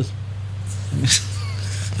really yours?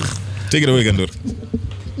 Take it away, Gandor.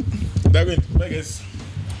 Bye guys.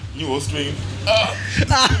 New host wing.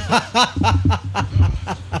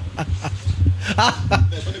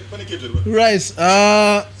 Right.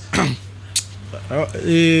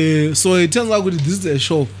 So it turns out this is a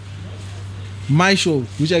show. My show,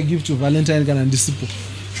 which I give to Valentine and Disciple.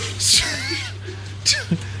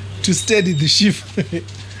 to steady the ship.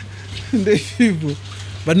 The people.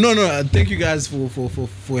 But no, thank you guys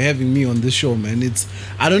for having me on this show, man.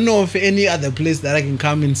 I don't know of any other place that I can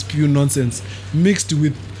come and spew nonsense mixed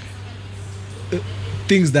with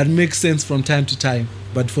things that make sense from time to time.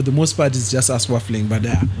 But for the most part, it's just us waffling. But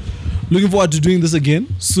looking forward to doing this again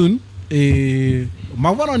soon.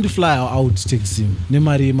 Mavana on the fly, I would text him.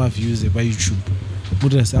 Nemari my views by YouTube.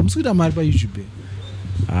 But I say, I'm sweet, I'm by YouTube.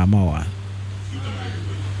 Mawa.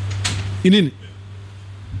 In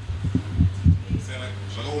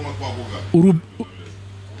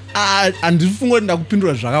andifungo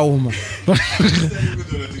ndakupindura zvakaoma.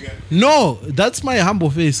 No, that's my humble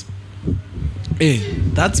face.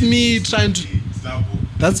 That's me trying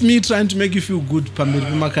to make you feel good pamberi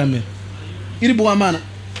pamakamera. Iri bwamana.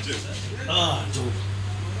 Dope.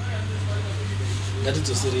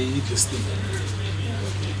 Ngatitsosere this thing.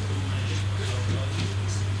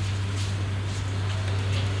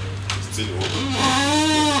 Still over.